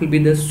 and that will be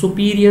the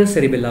superior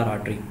cerebellar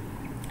artery.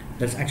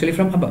 That's actually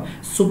from above,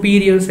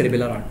 superior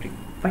cerebellar artery.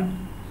 Fine.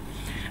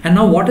 And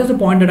now what is the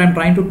point that I am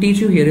trying to teach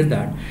you here is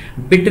that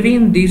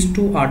between these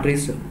two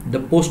arteries, the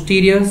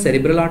posterior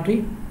cerebral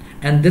artery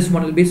and this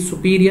one will be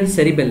superior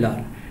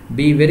cerebellar.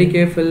 Be very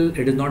careful,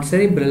 it is not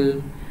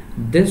cerebral.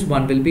 This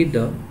one will be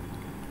the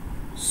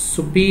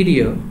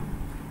superior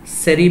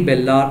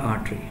cerebellar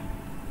artery.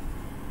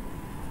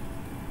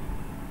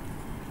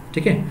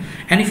 Okay.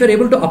 And if you are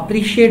able to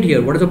appreciate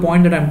here, what is the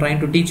point that I am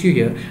trying to teach you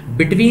here?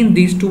 Between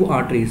these two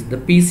arteries, the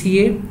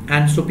PCA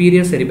and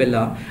superior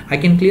cerebellar, I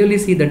can clearly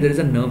see that there is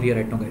a nerve here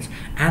right now, guys.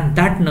 And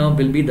that nerve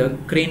will be the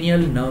cranial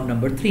nerve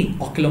number 3,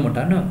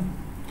 oculomotor nerve.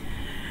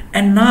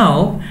 And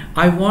now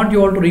I want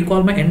you all to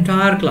recall my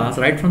entire class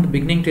right from the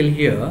beginning till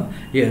here.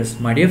 Yes,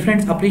 my dear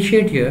friends,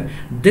 appreciate here.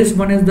 This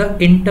one is the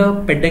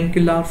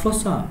interpeduncular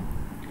fossa.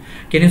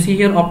 Can you see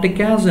here optic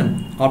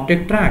chiasm,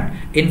 optic tract,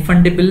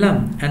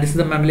 infundibulum, and this is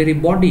the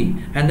mammillary body,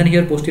 and then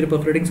here posterior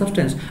perforating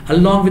substance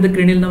along with the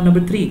cranial nerve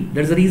number 3.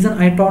 That's the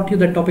reason I taught you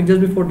that topic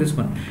just before this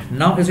one.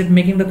 Now is it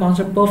making the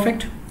concept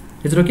perfect?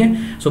 Is it okay?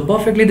 So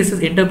perfectly, this is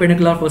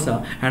interpeduncular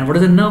fossa, and what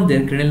is the nerve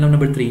there? Cranial nerve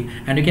number 3,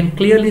 and you can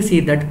clearly see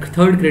that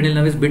third cranial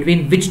nerve is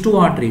between which two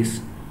arteries?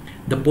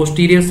 The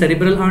posterior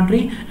cerebral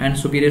artery and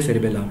superior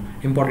cerebellar.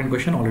 Important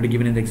question already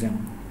given in the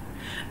exam.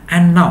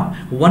 And now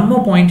one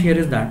more point here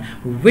is that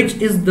which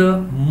is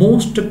the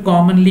most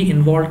commonly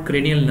involved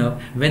cranial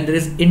nerve when there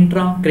is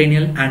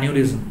intracranial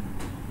aneurysm?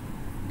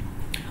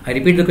 I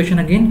repeat the question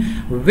again.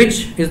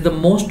 Which is the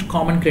most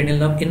common cranial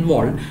nerve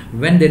involved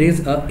when there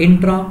is a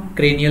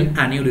intracranial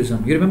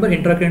aneurysm? You remember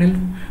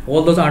intracranial?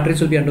 All those arteries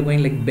will be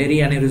undergoing like berry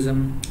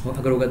aneurysm.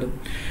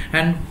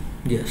 And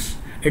yes,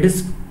 it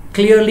is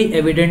clearly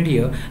evident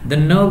here. The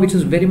nerve which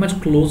is very much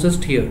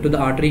closest here to the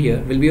artery here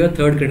will be your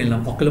third cranial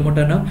nerve,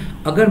 oculomotor nerve.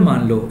 Agar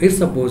maan lo, if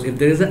suppose if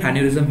there is an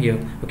aneurysm here,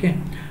 okay,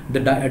 the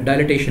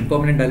dilatation,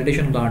 permanent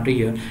dilatation of the artery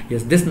here,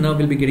 yes, this nerve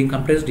will be getting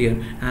compressed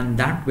here, and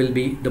that will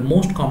be the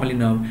most commonly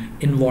nerve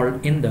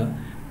involved in the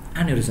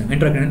aneurysm,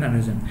 intracranial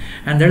aneurysm.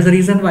 And that's the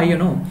reason why, you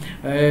know,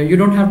 you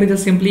don't have to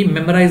just simply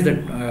memorize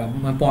that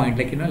point,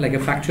 like, you know, like a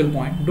factual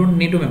point. You don't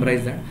need to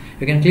memorize that.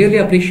 You can clearly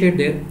appreciate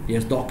there.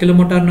 Yes, the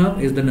oculomotor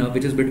nerve is the nerve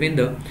which is between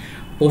the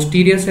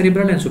posterior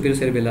cerebral and superior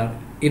cerebellar.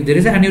 If there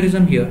is an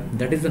aneurysm here,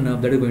 that is the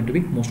nerve that is going to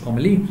be most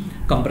commonly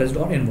compressed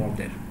or involved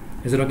there.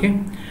 Is it okay?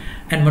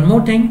 And one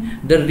more thing,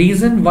 the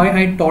reason why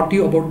I taught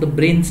you about the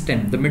brain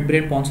stem, the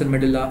midbrain, pons and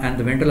medulla, and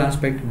the ventral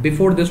aspect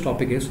before this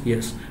topic is,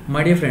 yes,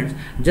 my dear friends,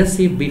 just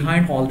see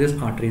behind all these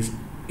arteries.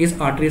 Is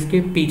arteries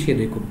ke piche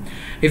dekho.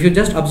 If you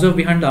just observe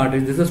behind the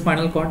arteries, this is the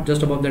spinal cord,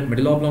 just above that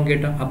medulla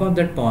oblongata, above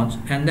that pons,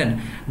 and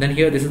then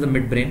here this is the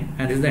midbrain,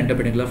 and this is the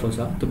interpeduncular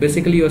fossa. So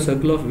basically your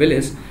circle of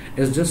Willis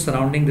is just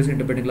surrounding this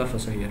interpeduncular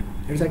fossa here.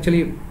 It's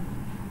actually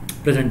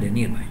present there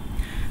nearby.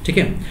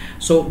 Okay,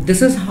 so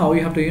this is how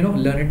you have to, you know,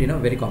 learn it in a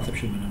very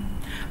conceptual manner.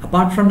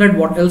 Apart from that,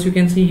 what else you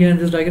can see here in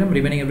this diagram?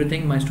 Remaining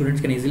everything my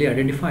students can easily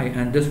identify,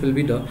 and this will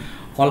be the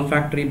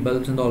olfactory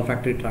bulbs and the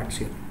olfactory tracts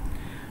here.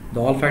 The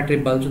olfactory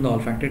bulbs and the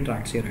olfactory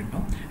tracts here right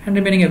now, and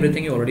remaining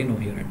everything you already know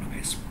here right now,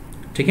 guys.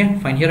 Okay,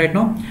 fine here right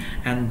now,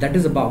 and that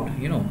is about,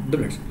 you know, the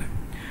blood supply.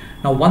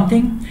 Now one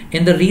thing,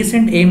 in the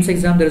recent AIMS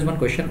exam there is one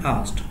question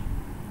asked.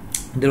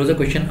 There was a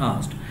question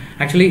asked,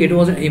 Actually, it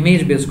was an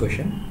image based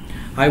question.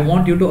 I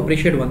want you to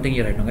appreciate one thing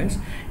here right now, guys.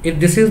 If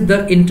this is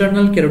the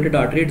internal carotid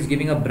artery, it's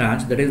giving a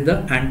branch, that is the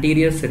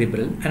anterior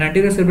cerebral, and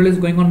anterior cerebral is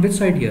going on which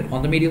side here?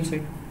 On the medial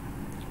side.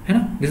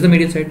 This is the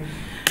medial side.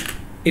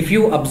 If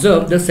you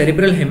observe the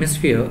cerebral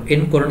hemisphere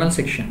in coronal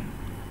section,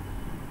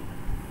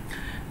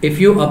 if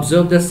you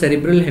observe the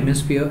cerebral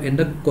hemisphere in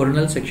the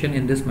coronal section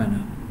in this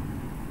manner,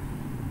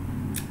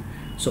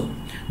 so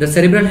the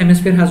cerebral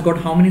hemisphere has got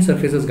how many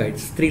surfaces,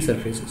 guys? 3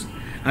 surfaces.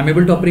 I'm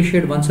able to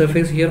appreciate one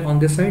surface here on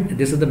this side.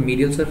 This is the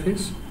medial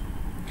surface,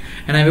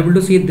 and I'm able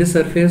to see this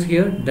surface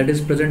here that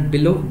is present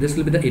below. This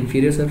will be the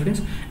inferior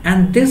surface,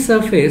 and this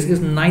surface is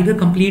neither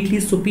completely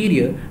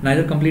superior,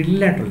 neither completely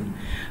lateral.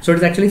 So it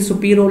is actually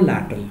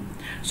superolateral.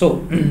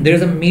 So there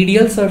is a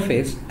medial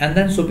surface, and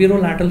then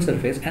superolateral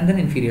surface, and then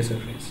inferior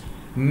surface.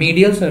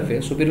 Medial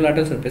surface,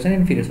 superolateral surface, and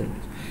inferior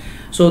surface.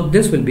 So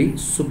this will be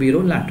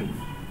superolateral.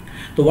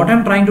 So what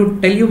I'm trying to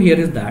tell you here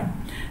is that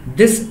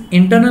this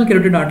internal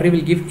carotid artery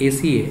will give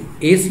ACA.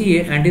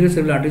 ACA, anterior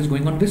cerebral artery, is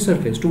going on which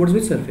surface? Towards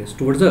which surface?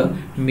 Towards the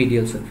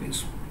medial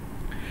surface.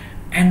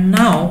 And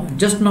now,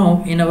 just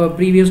now in our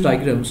previous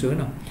diagrams,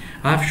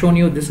 I have shown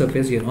you this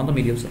surface here on the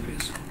medial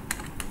surface.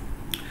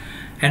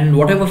 And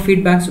whatever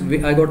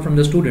feedbacks I got from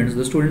the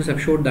students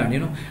have showed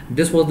that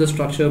this was the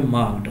structure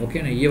marked. Okay,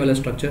 and ये वाला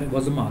structure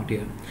was marked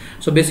here.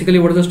 So basically,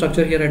 what is the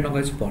structure here right now,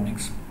 guys?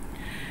 Fornix.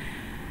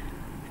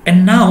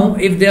 And now,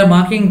 if they are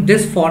marking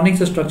this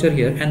fornix structure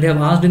here, and they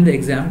have asked in the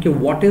exam, okay,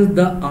 what is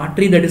the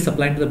artery that is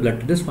supplying to the blood?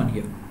 To this one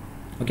here.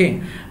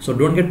 Okay, so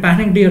don't get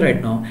panicked here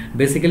right now.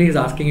 Basically, he's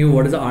asking you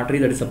what is the artery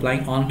that is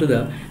supplying onto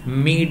the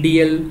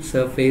medial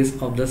surface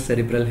of the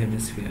cerebral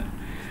hemisphere.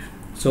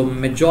 So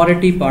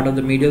majority part of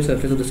the medial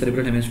surface of the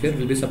cerebral hemisphere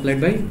will be supplied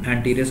by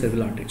anterior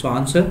cerebral artery. So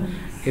answer,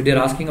 if they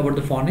are asking about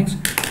the fornix,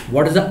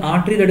 what is the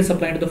artery that is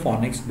supplying to the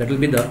fornix? That will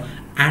be the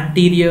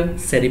anterior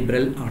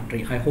cerebral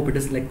artery. I hope it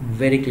is like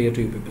very clear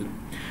to you people.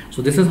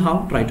 So this is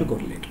how try to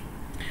correlate.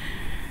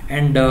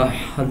 And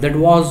that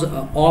was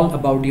all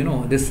about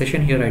this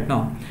session here right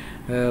now,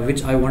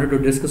 which I wanted to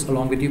discuss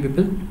along with you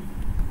people.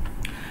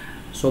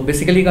 So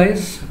basically,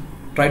 guys,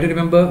 try to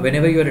remember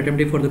whenever you are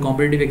attempting for the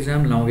competitive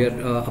exam. Now we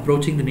are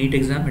approaching the NEET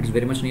exam. It's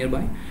very much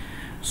nearby.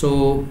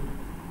 So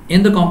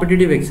in the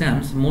competitive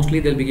exams, mostly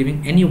they'll be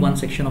giving any one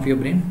section of your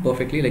brain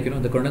perfectly, like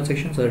the coronal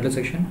section, cerebral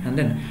section, and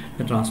then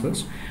the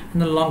transverse.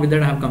 And then along with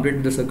that, I have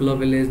completed the circular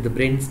village, the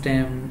brain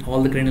stem,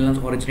 all the cranial nerves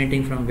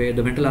originating from where,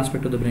 the ventral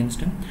aspect of the brain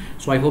stem.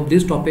 So I hope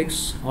these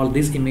topics, all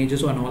these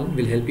images and all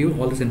will help you.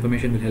 All this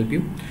information will help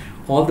you.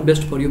 All the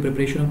best for your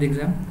preparation of the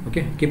exam.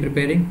 Okay, keep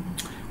preparing.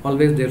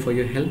 Always there for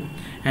your help.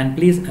 And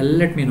please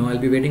let me know. I'll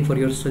be waiting for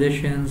your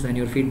suggestions and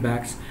your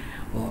feedbacks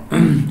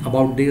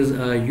about this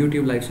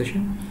YouTube live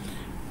session.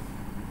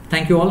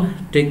 Thank you all.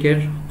 Take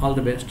care. All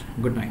the best.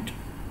 Good night.